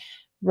rates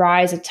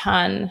rise a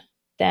ton,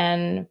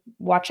 then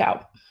watch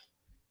out.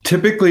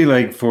 Typically,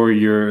 like for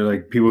your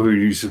like people who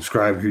you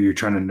subscribe, who you're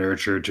trying to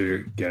nurture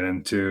to get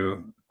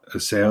into a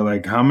sale,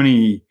 like how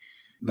many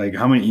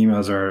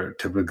emails are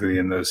typically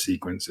in those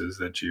sequences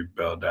that you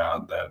build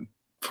out that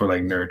for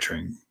like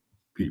nurturing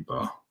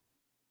people?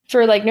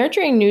 For like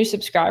nurturing new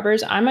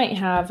subscribers, I might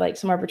have like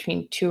somewhere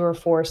between 2 or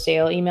 4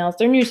 sale emails.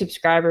 They're new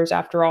subscribers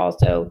after all,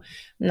 so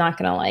I'm not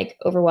going to like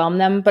overwhelm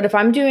them. But if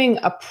I'm doing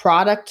a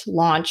product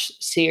launch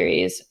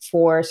series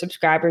for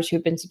subscribers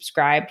who've been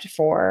subscribed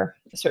for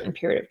a certain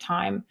period of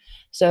time,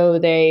 so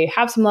they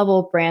have some level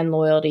of brand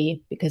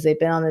loyalty because they've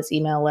been on this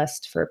email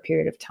list for a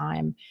period of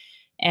time,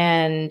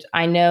 and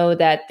I know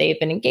that they've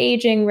been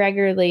engaging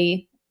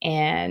regularly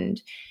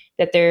and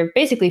that they're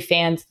basically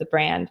fans of the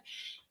brand.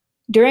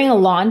 During a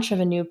launch of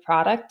a new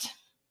product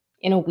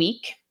in a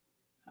week,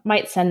 I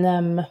might send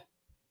them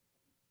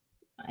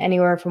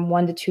anywhere from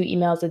 1 to 2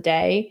 emails a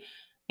day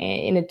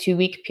in a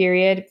 2-week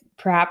period,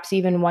 perhaps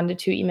even 1 to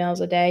 2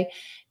 emails a day.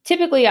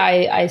 Typically,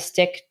 I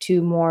stick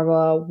to more of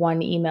a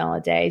 1 email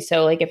a day.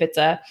 So like if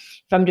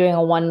I'm doing a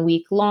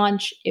 1-week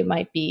launch, it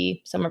might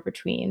be somewhere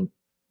between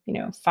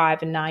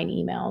 5 and 9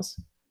 emails.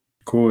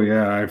 Cool.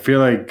 Yeah. I feel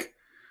like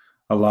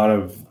a lot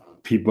of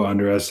people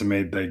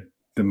underestimate like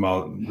the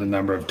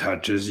number of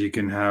touches you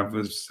can have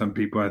with some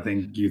people. I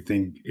think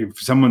if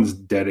someone's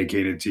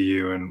dedicated to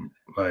you and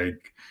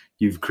like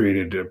you've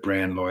created a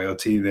brand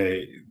loyalty,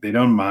 they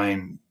don't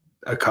mind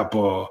a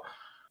couple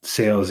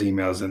sales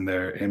emails in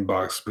their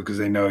inbox because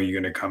they know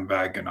you're going to come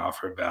back and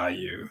offer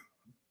value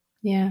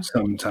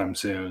sometime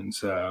soon.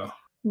 So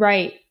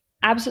right.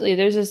 Absolutely.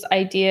 There's this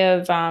idea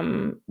of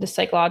the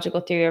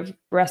psychological theory of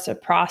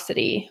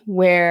reciprocity,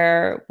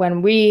 where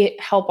when we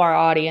help our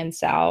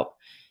audience out,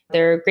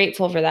 they're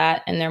grateful for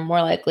that and they're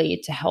more likely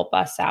to help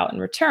us out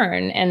in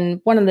return. And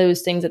one of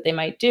those things that they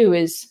might do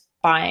is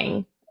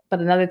buying.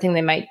 But another thing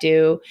they might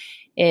do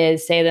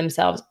is say to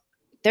themselves,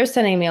 they're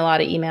sending me a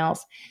lot of emails.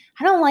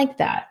 I don't like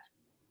that,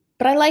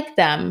 but I like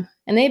them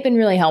and they've been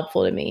really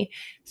helpful to me.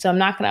 So I'm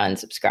not going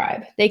to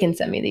unsubscribe. They can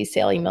send me these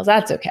sale emails.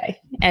 That's okay.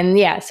 And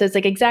yeah, so it's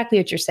like exactly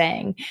what you're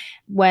saying.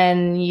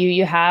 When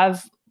you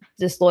have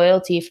this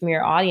loyalty from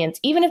your audience,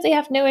 even if they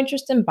have no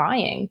interest in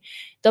buying,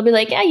 they'll be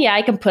like, yeah,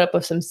 I can put up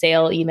with some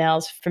sale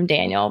emails from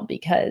Daniel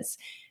because,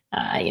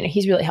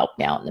 he's really helped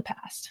me out in the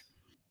past.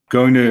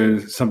 Going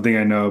to something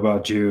I know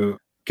about you,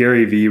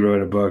 Gary Vee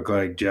wrote a book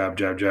like Jab,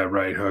 Jab, Jab,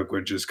 Right Hook,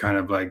 which is kind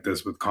of like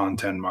this with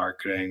content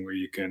marketing where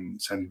you can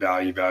send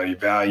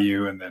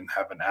value, and then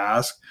have an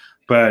ask.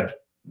 But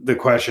the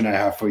question I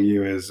have for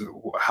you is,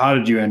 how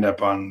did you end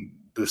up on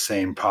the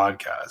same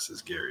podcast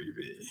as Gary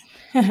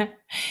Vee?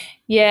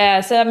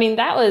 Yeah. So, I mean,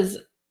 that was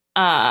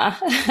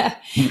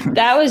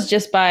that was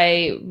just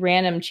by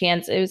random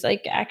chance. It was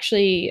like,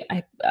 actually,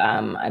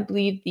 I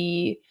believe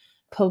the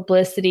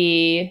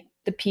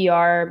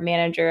PR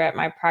manager at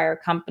my prior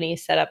company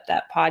set up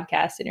that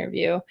podcast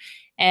interview.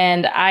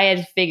 And I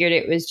had figured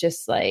it was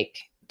I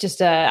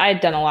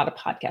had done a lot of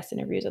podcast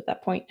interviews at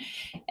that point.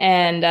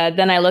 And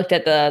then I looked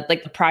at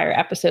the prior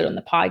episode on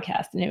the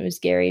podcast and it was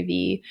Gary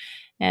Vee.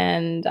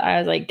 And I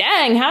was like,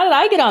 dang, how did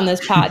I get on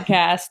this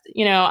podcast?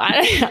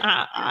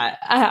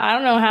 I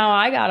don't know how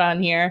I got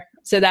on here.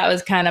 So that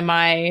was kind of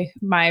my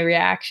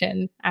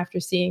reaction after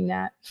seeing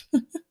that.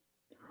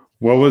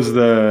 What was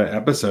the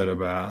episode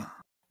about?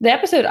 The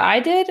episode I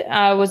did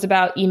was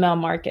about email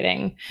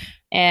marketing.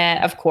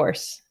 And of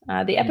course,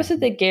 the episode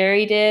that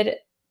Gary did,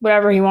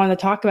 whatever he wanted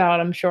to talk about,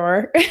 I'm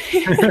sure.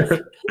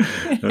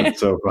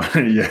 That's so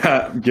funny.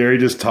 Yeah. Gary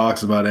just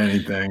talks about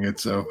anything.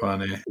 It's so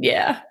funny.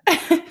 Yeah.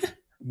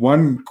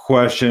 One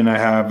question I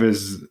have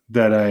is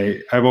that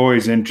I'm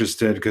always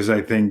interested because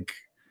I think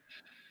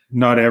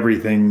not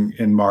everything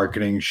in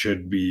marketing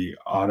should be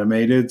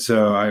automated.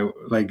 So I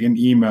like in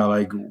email,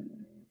 like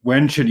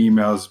when should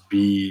emails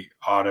be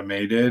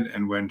automated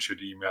and when should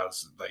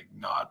emails like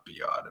not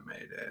be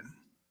automated?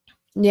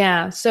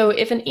 Yeah. So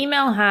if an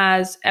email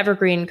has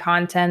evergreen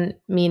content,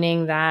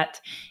 meaning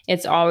that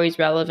it's always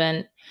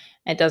relevant,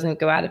 it doesn't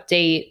go out of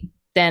date,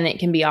 then it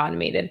can be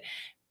automated.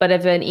 But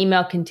if an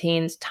email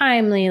contains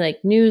timely,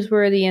 like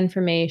newsworthy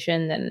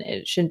information, then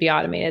it shouldn't be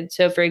automated.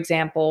 So, for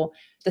example,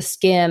 the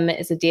Skim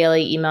is a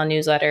daily email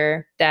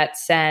newsletter that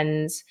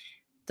sends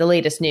the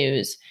latest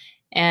news.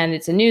 And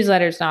it's a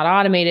newsletter, it's not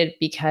automated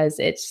because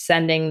it's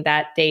sending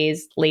that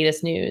day's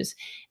latest news.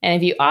 And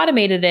if you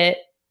automated it,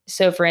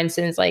 so for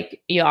instance,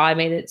 like you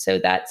automate it so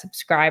that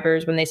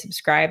subscribers, when they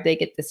subscribe, they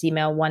get this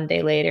email one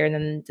day later and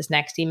then this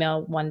next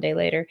email one day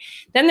later,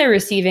 then they're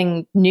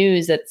receiving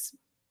news that's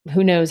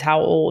who knows how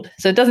old.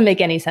 So it doesn't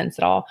make any sense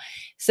at all.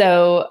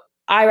 So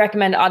I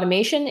recommend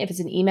automation. If it's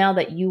an email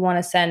that you want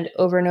to send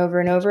over and over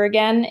and over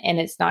again, and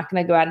it's not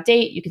going to go out of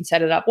date, you can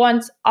set it up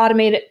once,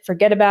 automate it,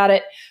 forget about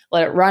it,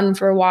 let it run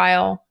for a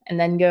while, and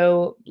then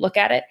go look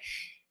at it.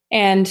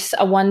 And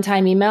a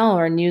one-time email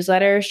or a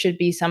newsletter should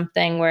be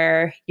something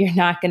where you're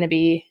not going to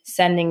be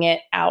sending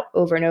it out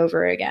over and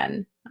over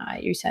again.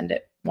 You send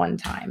it one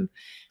time.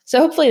 So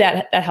hopefully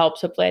that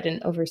helps. Hopefully I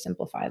didn't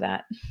oversimplify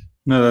that.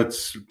 No,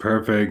 that's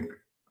perfect.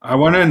 I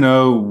want to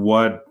know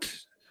what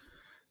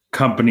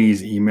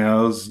companies'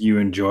 emails you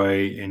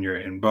enjoy in your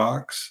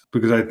inbox,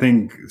 because I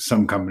think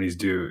some companies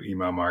do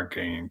email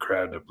marketing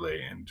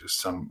incredibly, and just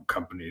some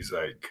companies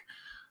like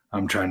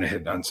I'm trying to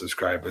hit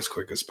unsubscribe as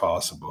quick as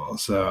possible.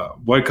 So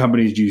what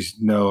companies do you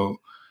know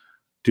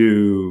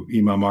do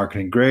email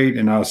marketing great?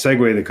 And I'll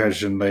segue the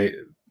question.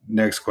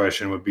 Next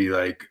question would be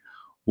like,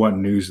 what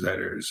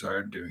newsletters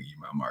are doing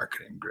email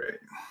marketing great?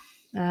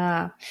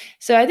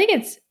 So I think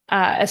it's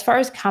as far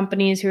as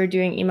companies who are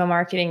doing email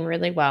marketing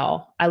really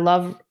well, I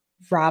love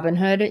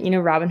Robinhood. You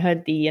know,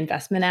 Robinhood, the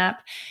investment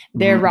app,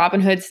 their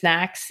Robinhood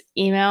Snacks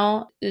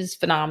email is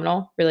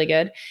phenomenal, really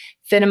good.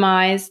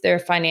 Finimize, their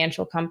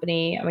financial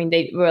company. I mean,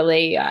 they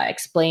really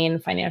explain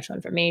financial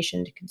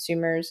information to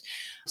consumers.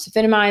 So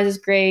Finimize is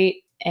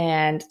great.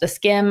 And the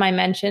Skim I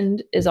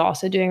mentioned is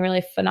also doing a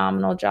really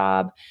phenomenal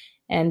job.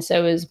 And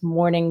so is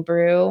Morning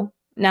Brew.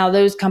 Now,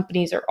 those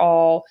companies are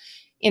all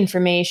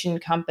information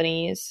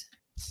companies.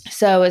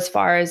 So as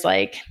far as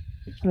like,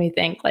 let me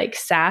think, like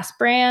SaaS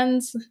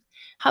brands,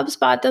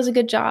 HubSpot does a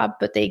good job,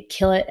 but they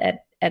kill it at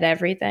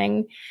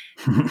everything.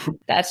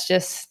 That's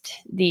just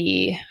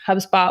the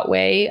HubSpot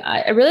way.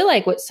 I really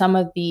like what some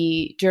of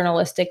the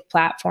journalistic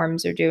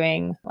platforms are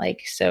doing.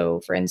 Like,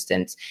 so for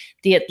instance,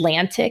 The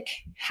Atlantic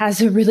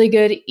has a really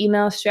good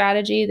email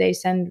strategy. They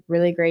send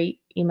really great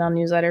email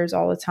newsletters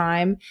all the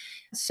time.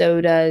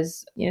 So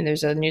does,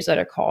 there's a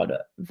newsletter called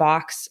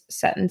Vox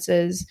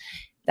Sentences.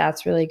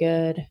 That's really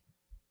good.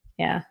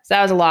 Yeah, so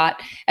that was a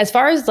lot. As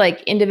far as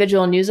like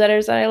individual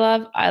newsletters that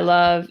I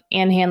love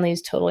Ann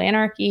Handley's Total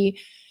Anarchy.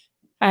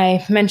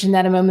 I mentioned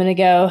that a moment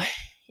ago.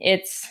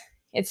 It's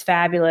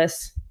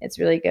fabulous. It's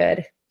really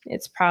good.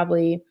 It's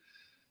probably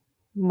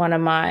one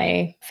of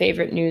my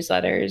favorite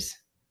newsletters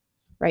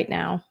right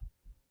now,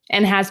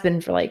 and has been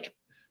for like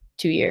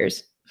 2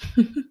 years.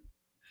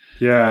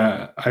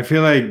 Yeah, I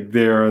feel like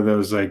there are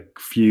those like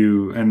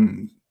few,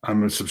 and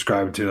I'm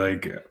subscribed to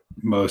like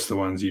most of the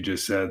ones you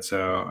just said,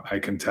 so I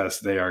can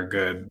test they are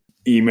good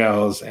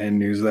emails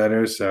and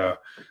newsletters. So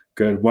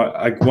good.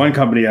 One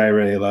company I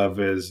really love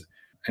is,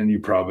 and you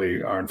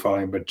probably aren't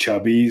following, but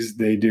Chubbies.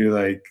 They do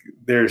like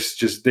they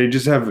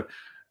just have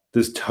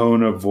this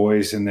tone of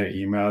voice in their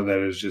email that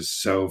is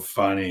just so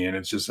funny, and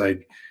it's just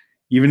like,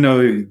 even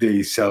though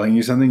they're selling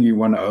you something, you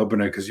want to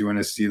open it because you want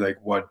to see like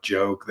what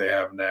joke they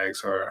have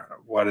next, or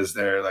what is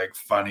their like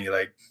funny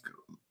like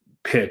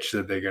pitch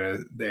that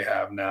they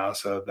have now.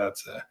 So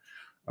that's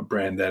a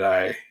brand that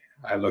I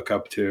look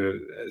up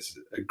to as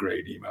a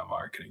great email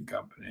marketing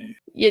company.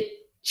 Yeah,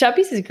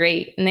 Chubbies is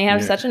great, and they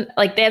have such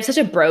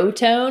a bro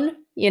tone.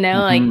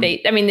 Like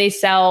they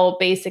sell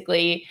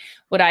basically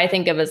what I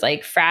think of as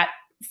like frat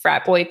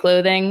boy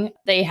clothing.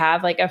 They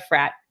have like a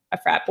frat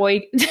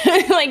boy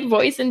like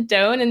voice and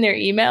tone in their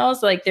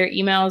emails. Like their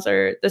emails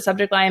are, the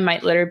subject line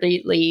might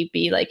literally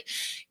be like,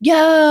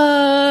 yo,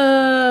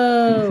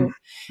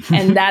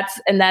 and that's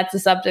the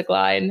subject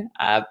line.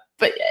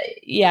 But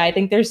yeah, I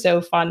think they're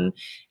so fun,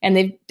 and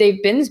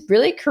they've been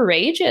really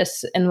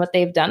courageous in what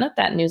they've done at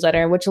that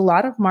newsletter, which a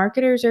lot of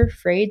marketers are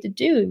afraid to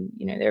do.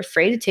 They're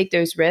afraid to take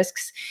those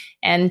risks,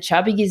 and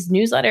Chubby's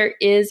newsletter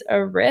is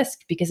a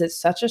risk because it's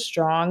such a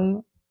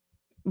strong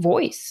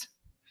voice.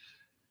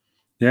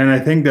 Yeah, and I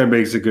think that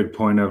makes a good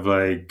point of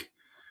like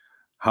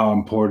how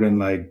important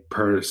like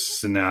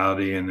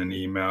personality in an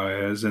email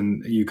is.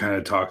 And you kind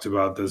of talked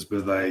about this,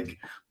 but like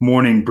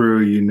Morning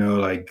Brew,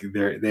 like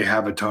they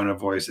have a tone of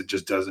voice that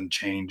just doesn't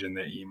change in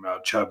their email.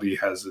 Chubby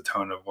has a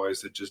tone of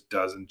voice that just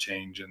doesn't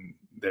change in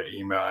their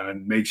email, and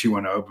it makes you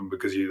want to open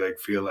because you like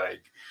feel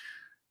like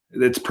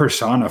it's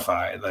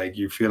personified. Like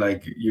you feel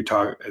like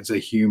it's a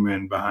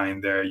human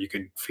behind there. You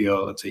can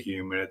feel it's a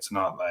human. It's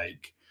not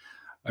like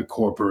a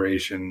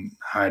corporation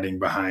hiding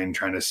behind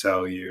trying to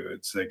sell you.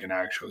 It's like an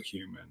actual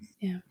human,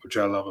 which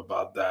I love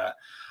about that.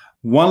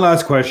 One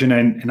last question,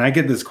 and I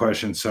get this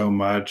question so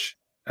much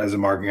as a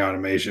marketing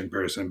automation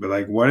person, but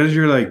like, what is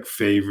your like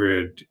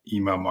favorite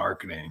email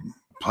marketing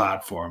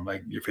platform,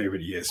 like your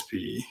favorite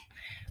ESP?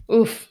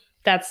 Oof,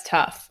 that's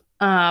tough.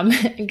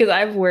 Because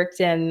I've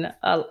worked in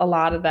a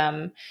lot of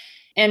them.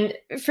 And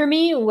for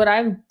me, what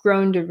I've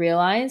grown to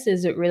realize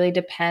is it really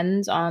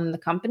depends on the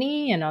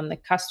company and on the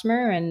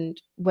customer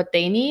and what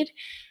they need.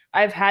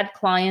 I've had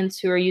clients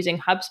who are using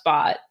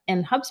HubSpot,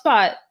 and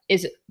HubSpot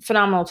is a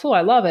phenomenal tool.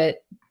 I love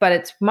it, but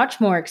it's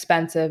much more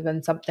expensive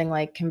than something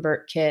like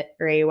ConvertKit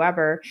or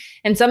Aweber.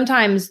 And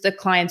sometimes the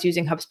clients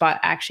using HubSpot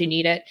actually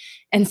need it.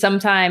 And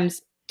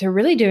sometimes they're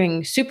really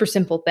doing super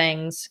simple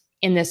things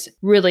in this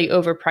really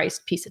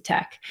overpriced piece of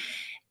tech.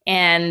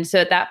 And so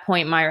at that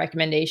point, my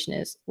recommendation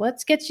is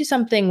let's get you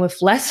something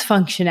with less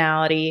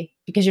functionality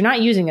because you're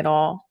not using it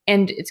all.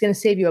 And it's going to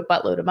save you a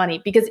buttload of money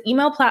because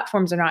email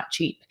platforms are not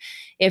cheap.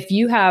 If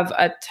you have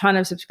a ton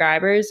of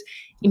subscribers,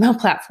 email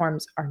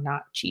platforms are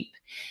not cheap.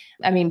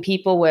 I mean,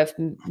 people with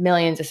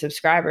millions of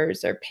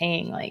subscribers are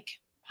paying like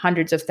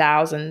hundreds of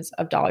thousands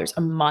of dollars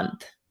a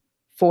month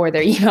for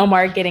their email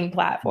marketing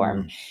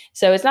platform.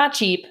 So it's not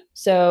cheap.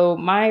 So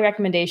my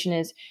recommendation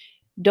is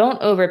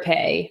don't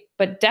overpay,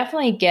 but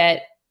definitely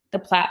get the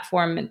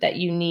platform that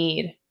you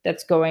need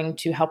that's going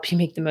to help you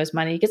make the most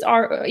money because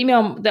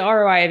the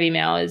ROI of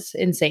email is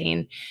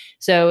insane.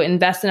 So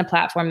invest in a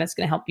platform that's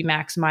going to help you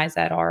maximize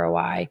that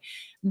ROI.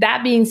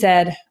 That being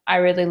said, I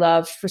really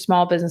love for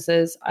small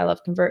businesses. I love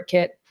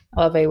ConvertKit.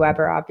 I love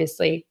Aweber,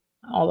 obviously,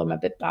 although I'm a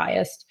bit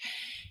biased.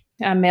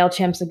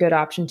 MailChimp's a good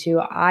option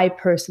too. I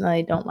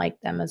personally don't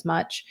like them as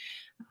much,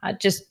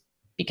 just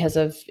because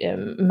of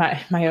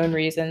my own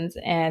reasons.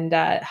 And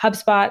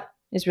HubSpot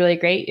is really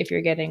great if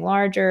you're getting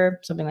larger,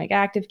 something like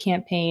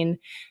ActiveCampaign,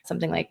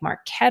 something like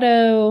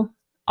Marketo,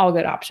 all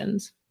good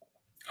options.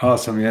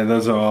 Awesome. Yeah,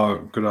 those are all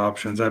good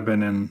options. I've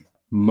been in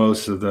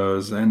most of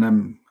those,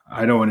 and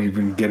I don't want to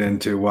even get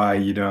into why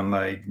you don't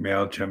like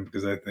MailChimp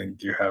because I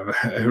think you have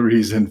a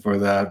reason for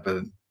that.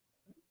 But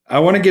I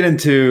want to get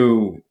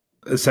into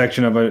a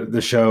section of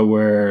the show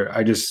where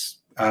I just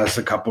ask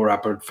a couple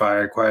rapid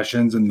fire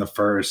questions, and the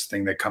first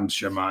thing that comes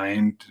to your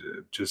mind,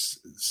 just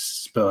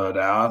spill it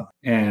out.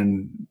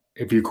 And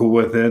if you're cool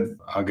with it,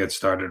 I'll get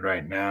started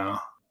right now.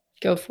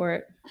 Go for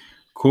it.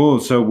 Cool.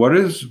 So what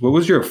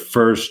was your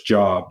first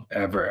job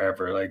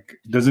ever? Like,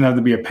 it doesn't have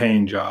to be a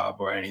paying job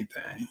or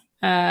anything.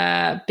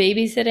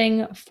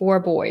 Babysitting 4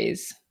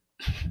 boys.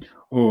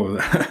 Oh,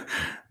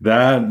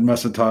 that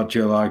must have taught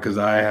you a lot because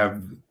I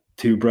have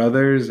 2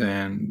 brothers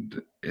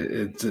and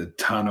it's a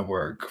ton of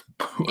work.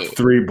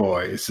 3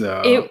 boys.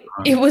 So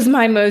it was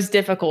my most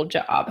difficult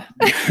job.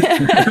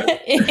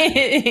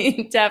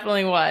 It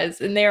definitely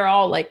was. And they were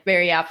all like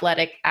very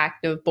athletic,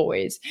 active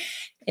boys.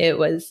 It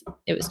was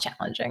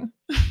challenging.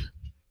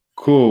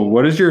 Cool.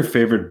 What is your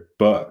favorite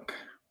book?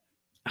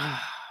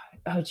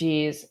 Oh,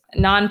 geez.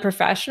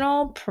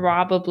 Non-professional,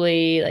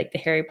 probably like the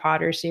Harry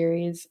Potter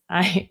series.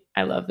 I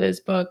love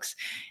those books.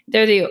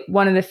 They're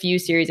one of the few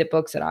series of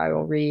books that I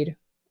will read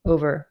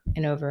over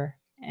and over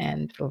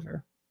and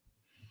over.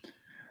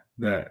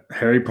 That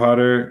Harry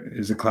Potter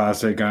is a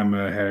classic. I'm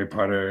a Harry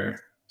Potter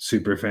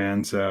super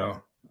fan,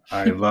 so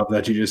I love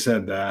that you just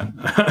said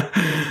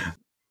that.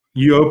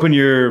 You open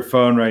your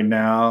phone right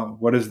now.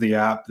 What is the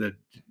app that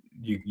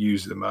you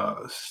use the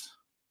most?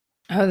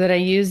 Oh, that I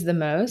use the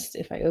most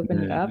if I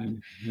open it up?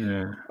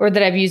 Yeah. Or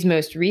that I've used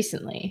most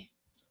recently?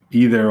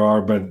 Either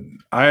or, but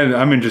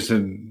I'm interested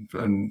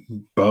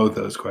in both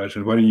those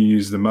questions. What do you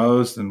use the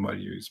most and what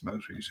do you use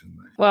most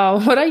recently?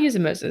 Well, what I use the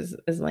most is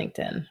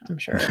LinkedIn, I'm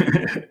sure.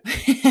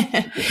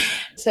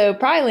 So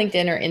probably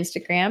LinkedIn or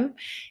Instagram.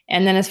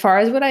 And then as far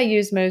as what I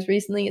use most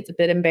recently, it's a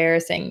bit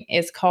embarrassing.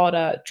 It's called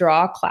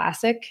Draw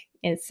Classic.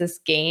 It's this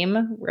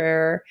game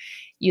where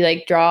you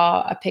like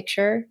draw a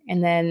picture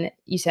and then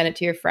you send it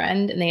to your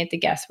friend and they have to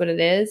guess what it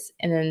is.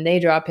 And then they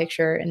draw a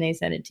picture and they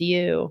send it to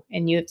you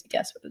and you have to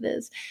guess what it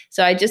is.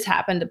 So I just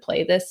happened to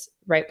play this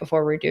right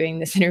before we're doing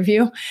this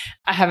interview.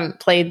 I haven't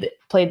played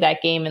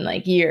that game in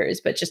like years,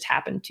 but just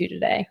happened to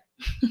today.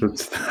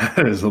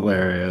 That is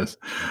hilarious.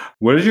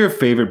 What is your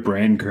favorite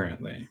brand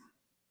currently?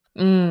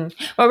 Well,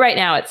 right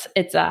now it's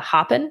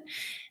Hopin.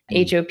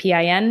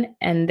 Hopin,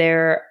 and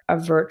they're a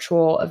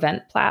virtual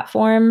event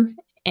platform.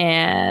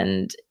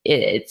 And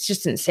it's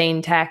just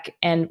insane tech.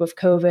 And with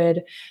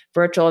COVID,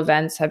 virtual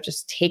events have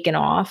just taken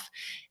off.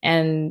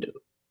 And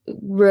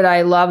what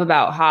I love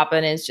about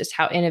Hopin is just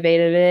how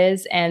innovative it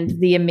is and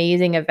the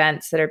amazing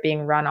events that are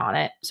being run on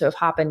it. So with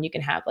Hopin, you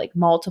can have like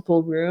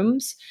multiple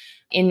rooms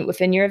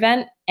within your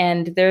event.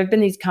 And there have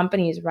been these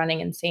companies running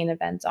insane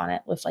events on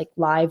it with like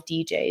live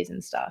DJs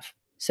and stuff.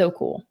 So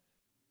cool.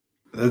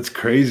 That's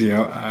crazy.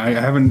 I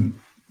haven't,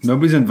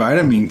 nobody's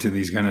invited me to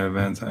these kind of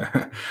events.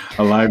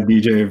 A live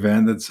DJ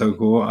event. That's so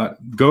cool.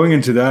 Going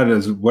into that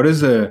is what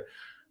is a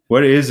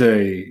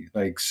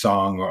like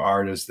song or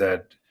artist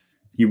that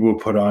you will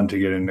put on to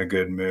get in a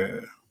good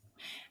mood?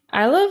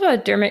 I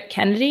love Dermot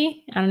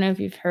Kennedy. I don't know if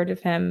you've heard of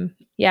him.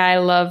 Yeah, I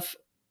love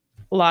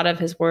a lot of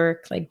his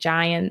work, like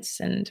Giants,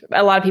 and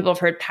a lot of people have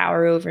heard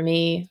Power Over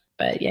Me.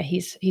 But yeah,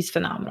 he's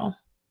phenomenal.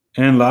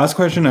 And last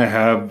question I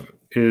have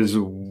is,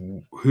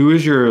 who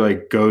is your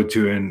like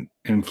go-to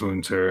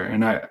influencer?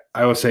 And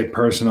I will say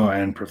personal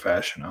and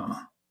professional.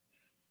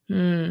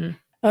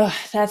 Oh,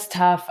 that's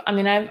tough. I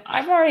mean,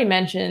 I've already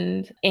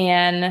mentioned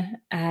Anne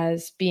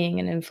as being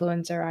an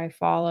influencer I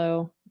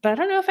follow, but I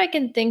don't know if I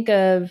can think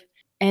of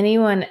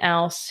anyone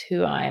else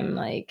who I'm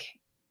like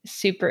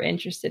super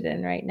interested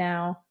in right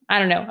now. I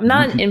don't know. I'm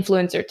not an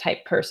influencer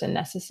type person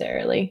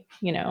necessarily.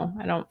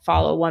 I don't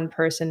follow one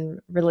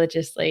person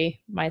religiously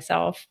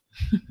myself.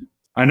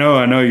 I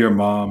know your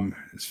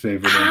mom's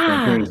favorite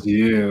influencer is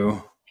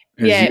you.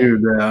 You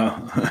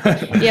now.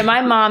 Yeah,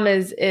 my mom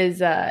is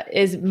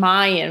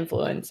my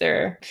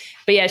influencer.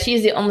 But yeah,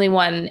 she's the only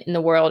one in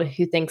the world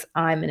who thinks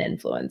I'm an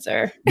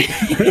influencer.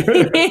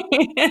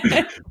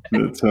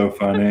 That's so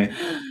funny.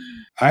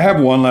 I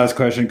have one last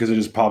question because it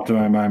just popped in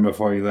my mind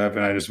before you left,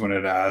 and I just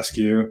wanted to ask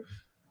you,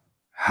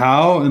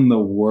 how in the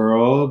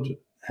world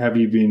have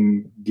you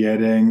been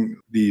getting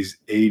these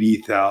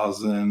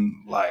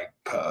 80,000 like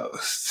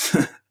posts?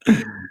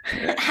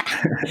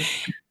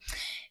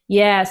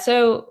 Yeah.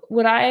 So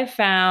what I have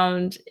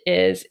found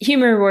is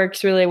humor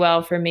works really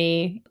well for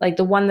me. Like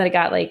the one that I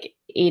got like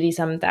 80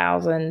 some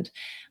thousand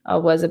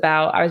was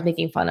about, I was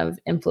making fun of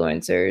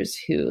influencers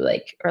who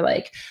are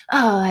like,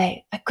 oh,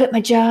 I quit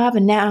my job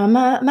and now I'm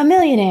a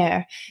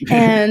millionaire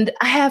and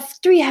I have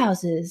 3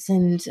 houses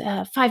and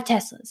 5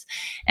 Teslas.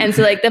 And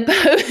so like the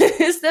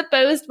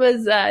post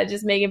was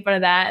just making fun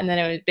of that. And then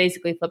it was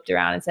basically flipped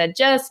around and said,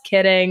 just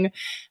kidding.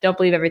 Don't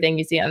believe everything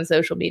you see on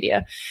social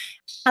media.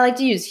 I like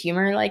to use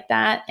humor like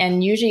that.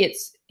 And usually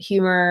it's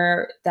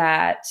humor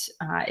that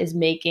is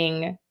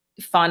making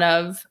fun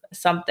of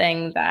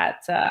something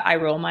that I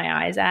roll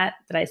my eyes at,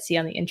 that I see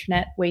on the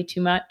internet way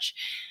too much.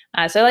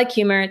 So I like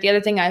humor. The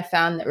other thing I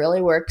found that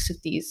really works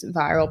with these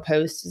viral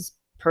posts is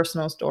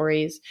personal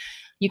stories.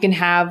 You can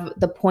have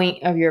the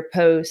point of your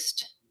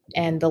post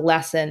and the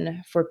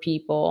lesson for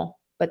people,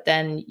 but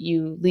then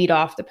you lead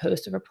off the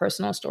post of a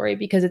personal story,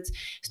 because it's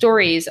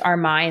stories, our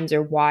minds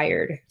are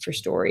wired for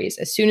stories.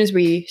 As soon as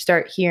we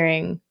start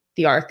hearing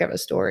the arc of a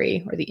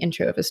story or the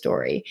intro of a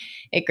story,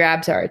 it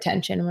grabs our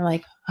attention and we're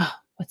like, oh,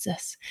 what's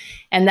this?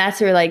 And that's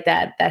where like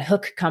that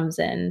hook comes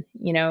in.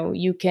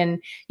 You can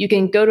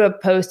go to a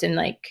post and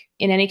like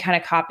in any kind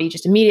of copy,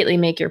 just immediately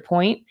make your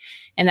point.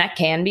 And that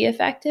can be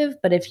effective.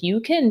 But if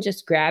you can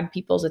just grab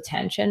people's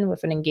attention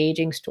with an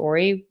engaging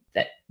story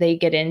that they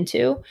get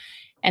into,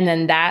 and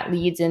then that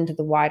leads into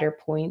the wider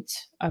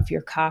point of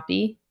your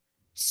copy,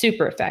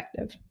 super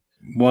effective.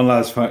 One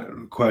last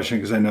question,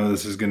 because I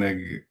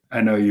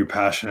know you're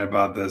passionate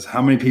about this.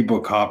 How many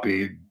people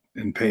copied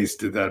and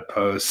pasted that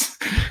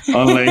post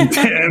on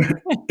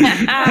LinkedIn?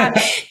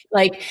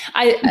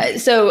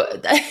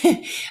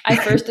 I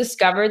first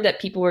discovered that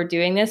people were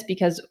doing this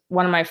because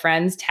one of my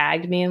friends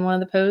tagged me in one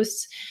of the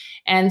posts.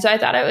 And so I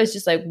thought it was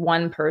just like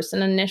one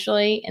person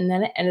initially. And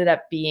then it ended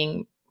up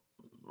being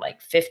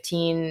like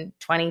 15,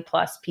 20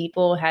 plus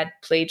people had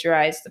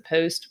plagiarized the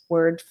post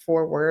word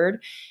for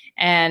word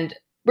and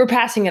were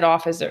passing it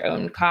off as their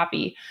own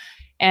copy.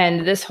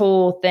 And this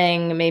whole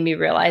thing made me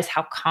realize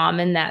how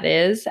common that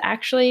is.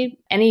 Actually,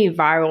 any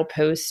viral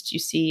post you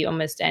see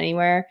almost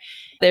anywhere,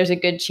 there's a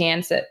good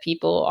chance that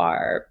people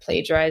are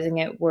plagiarizing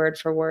it word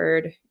for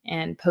word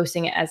and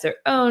posting it as their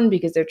own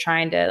because they're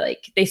trying to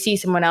they see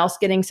someone else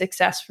getting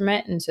success from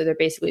it. And so they're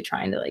basically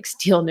trying to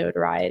steal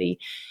notoriety.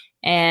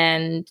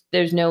 And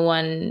there's no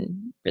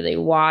one really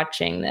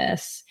watching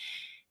this.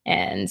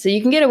 And so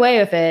you can get away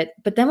with it.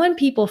 But then when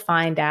people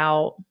find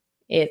out,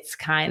 it's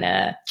kind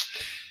of,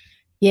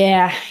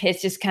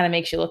 it just kind of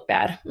makes you look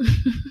bad.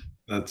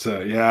 That's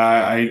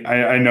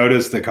I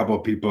noticed a couple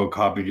of people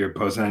copied your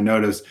post, and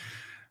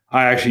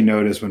I actually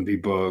noticed when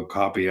people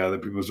copy other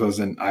people's posts,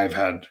 and I've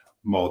had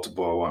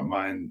multiple on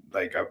mine.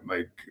 I'm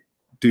like,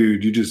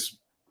 dude, you just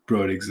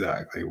wrote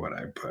exactly what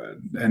I put,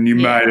 and you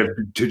might have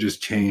to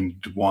just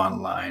changed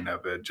one line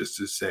of it just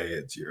to say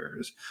it's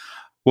yours.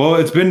 Well,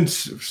 it's been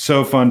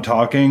so fun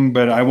talking,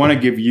 but I want to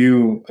give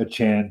you a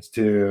chance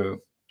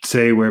to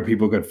say where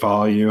people could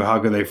follow you. How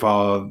could they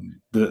follow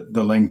the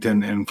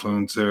LinkedIn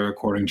influencer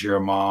according to your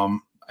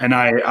mom? And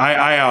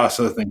I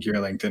also think you're a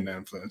LinkedIn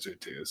influencer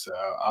too, so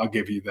I'll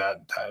give you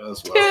that title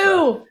as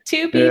well.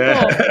 Two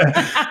people.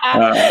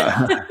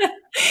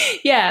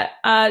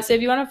 So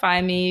if you want to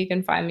find me, you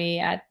can find me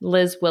at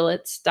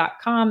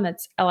lizwillits.com.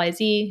 That's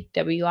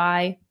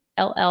LIZWILLITS.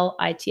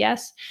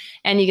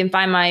 And you can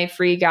find my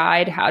free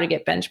guide, How to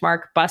Get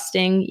Benchmark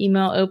Busting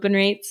Email Open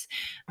Rates,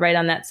 right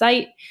on that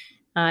site.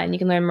 And you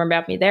can learn more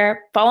about me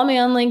there. Follow me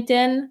on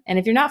LinkedIn. And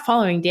if you're not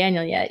following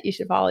Daniel yet, you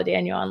should follow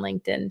Daniel on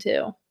LinkedIn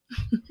too.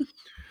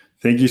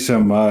 Thank you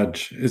so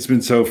much. It's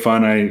been so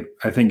fun. I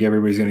think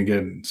everybody's going to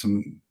get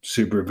some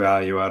super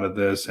value out of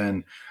this.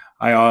 And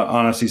I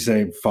honestly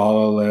say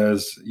follow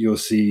Liz. You'll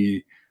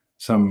see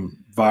some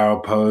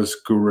viral posts,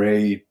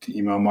 great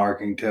email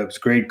marketing tips,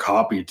 great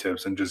copy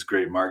tips, and just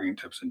great marketing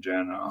tips in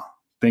general.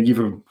 Thank you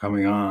for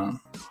coming on.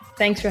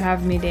 Thanks for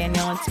having me,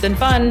 Daniel. It's been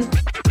fun.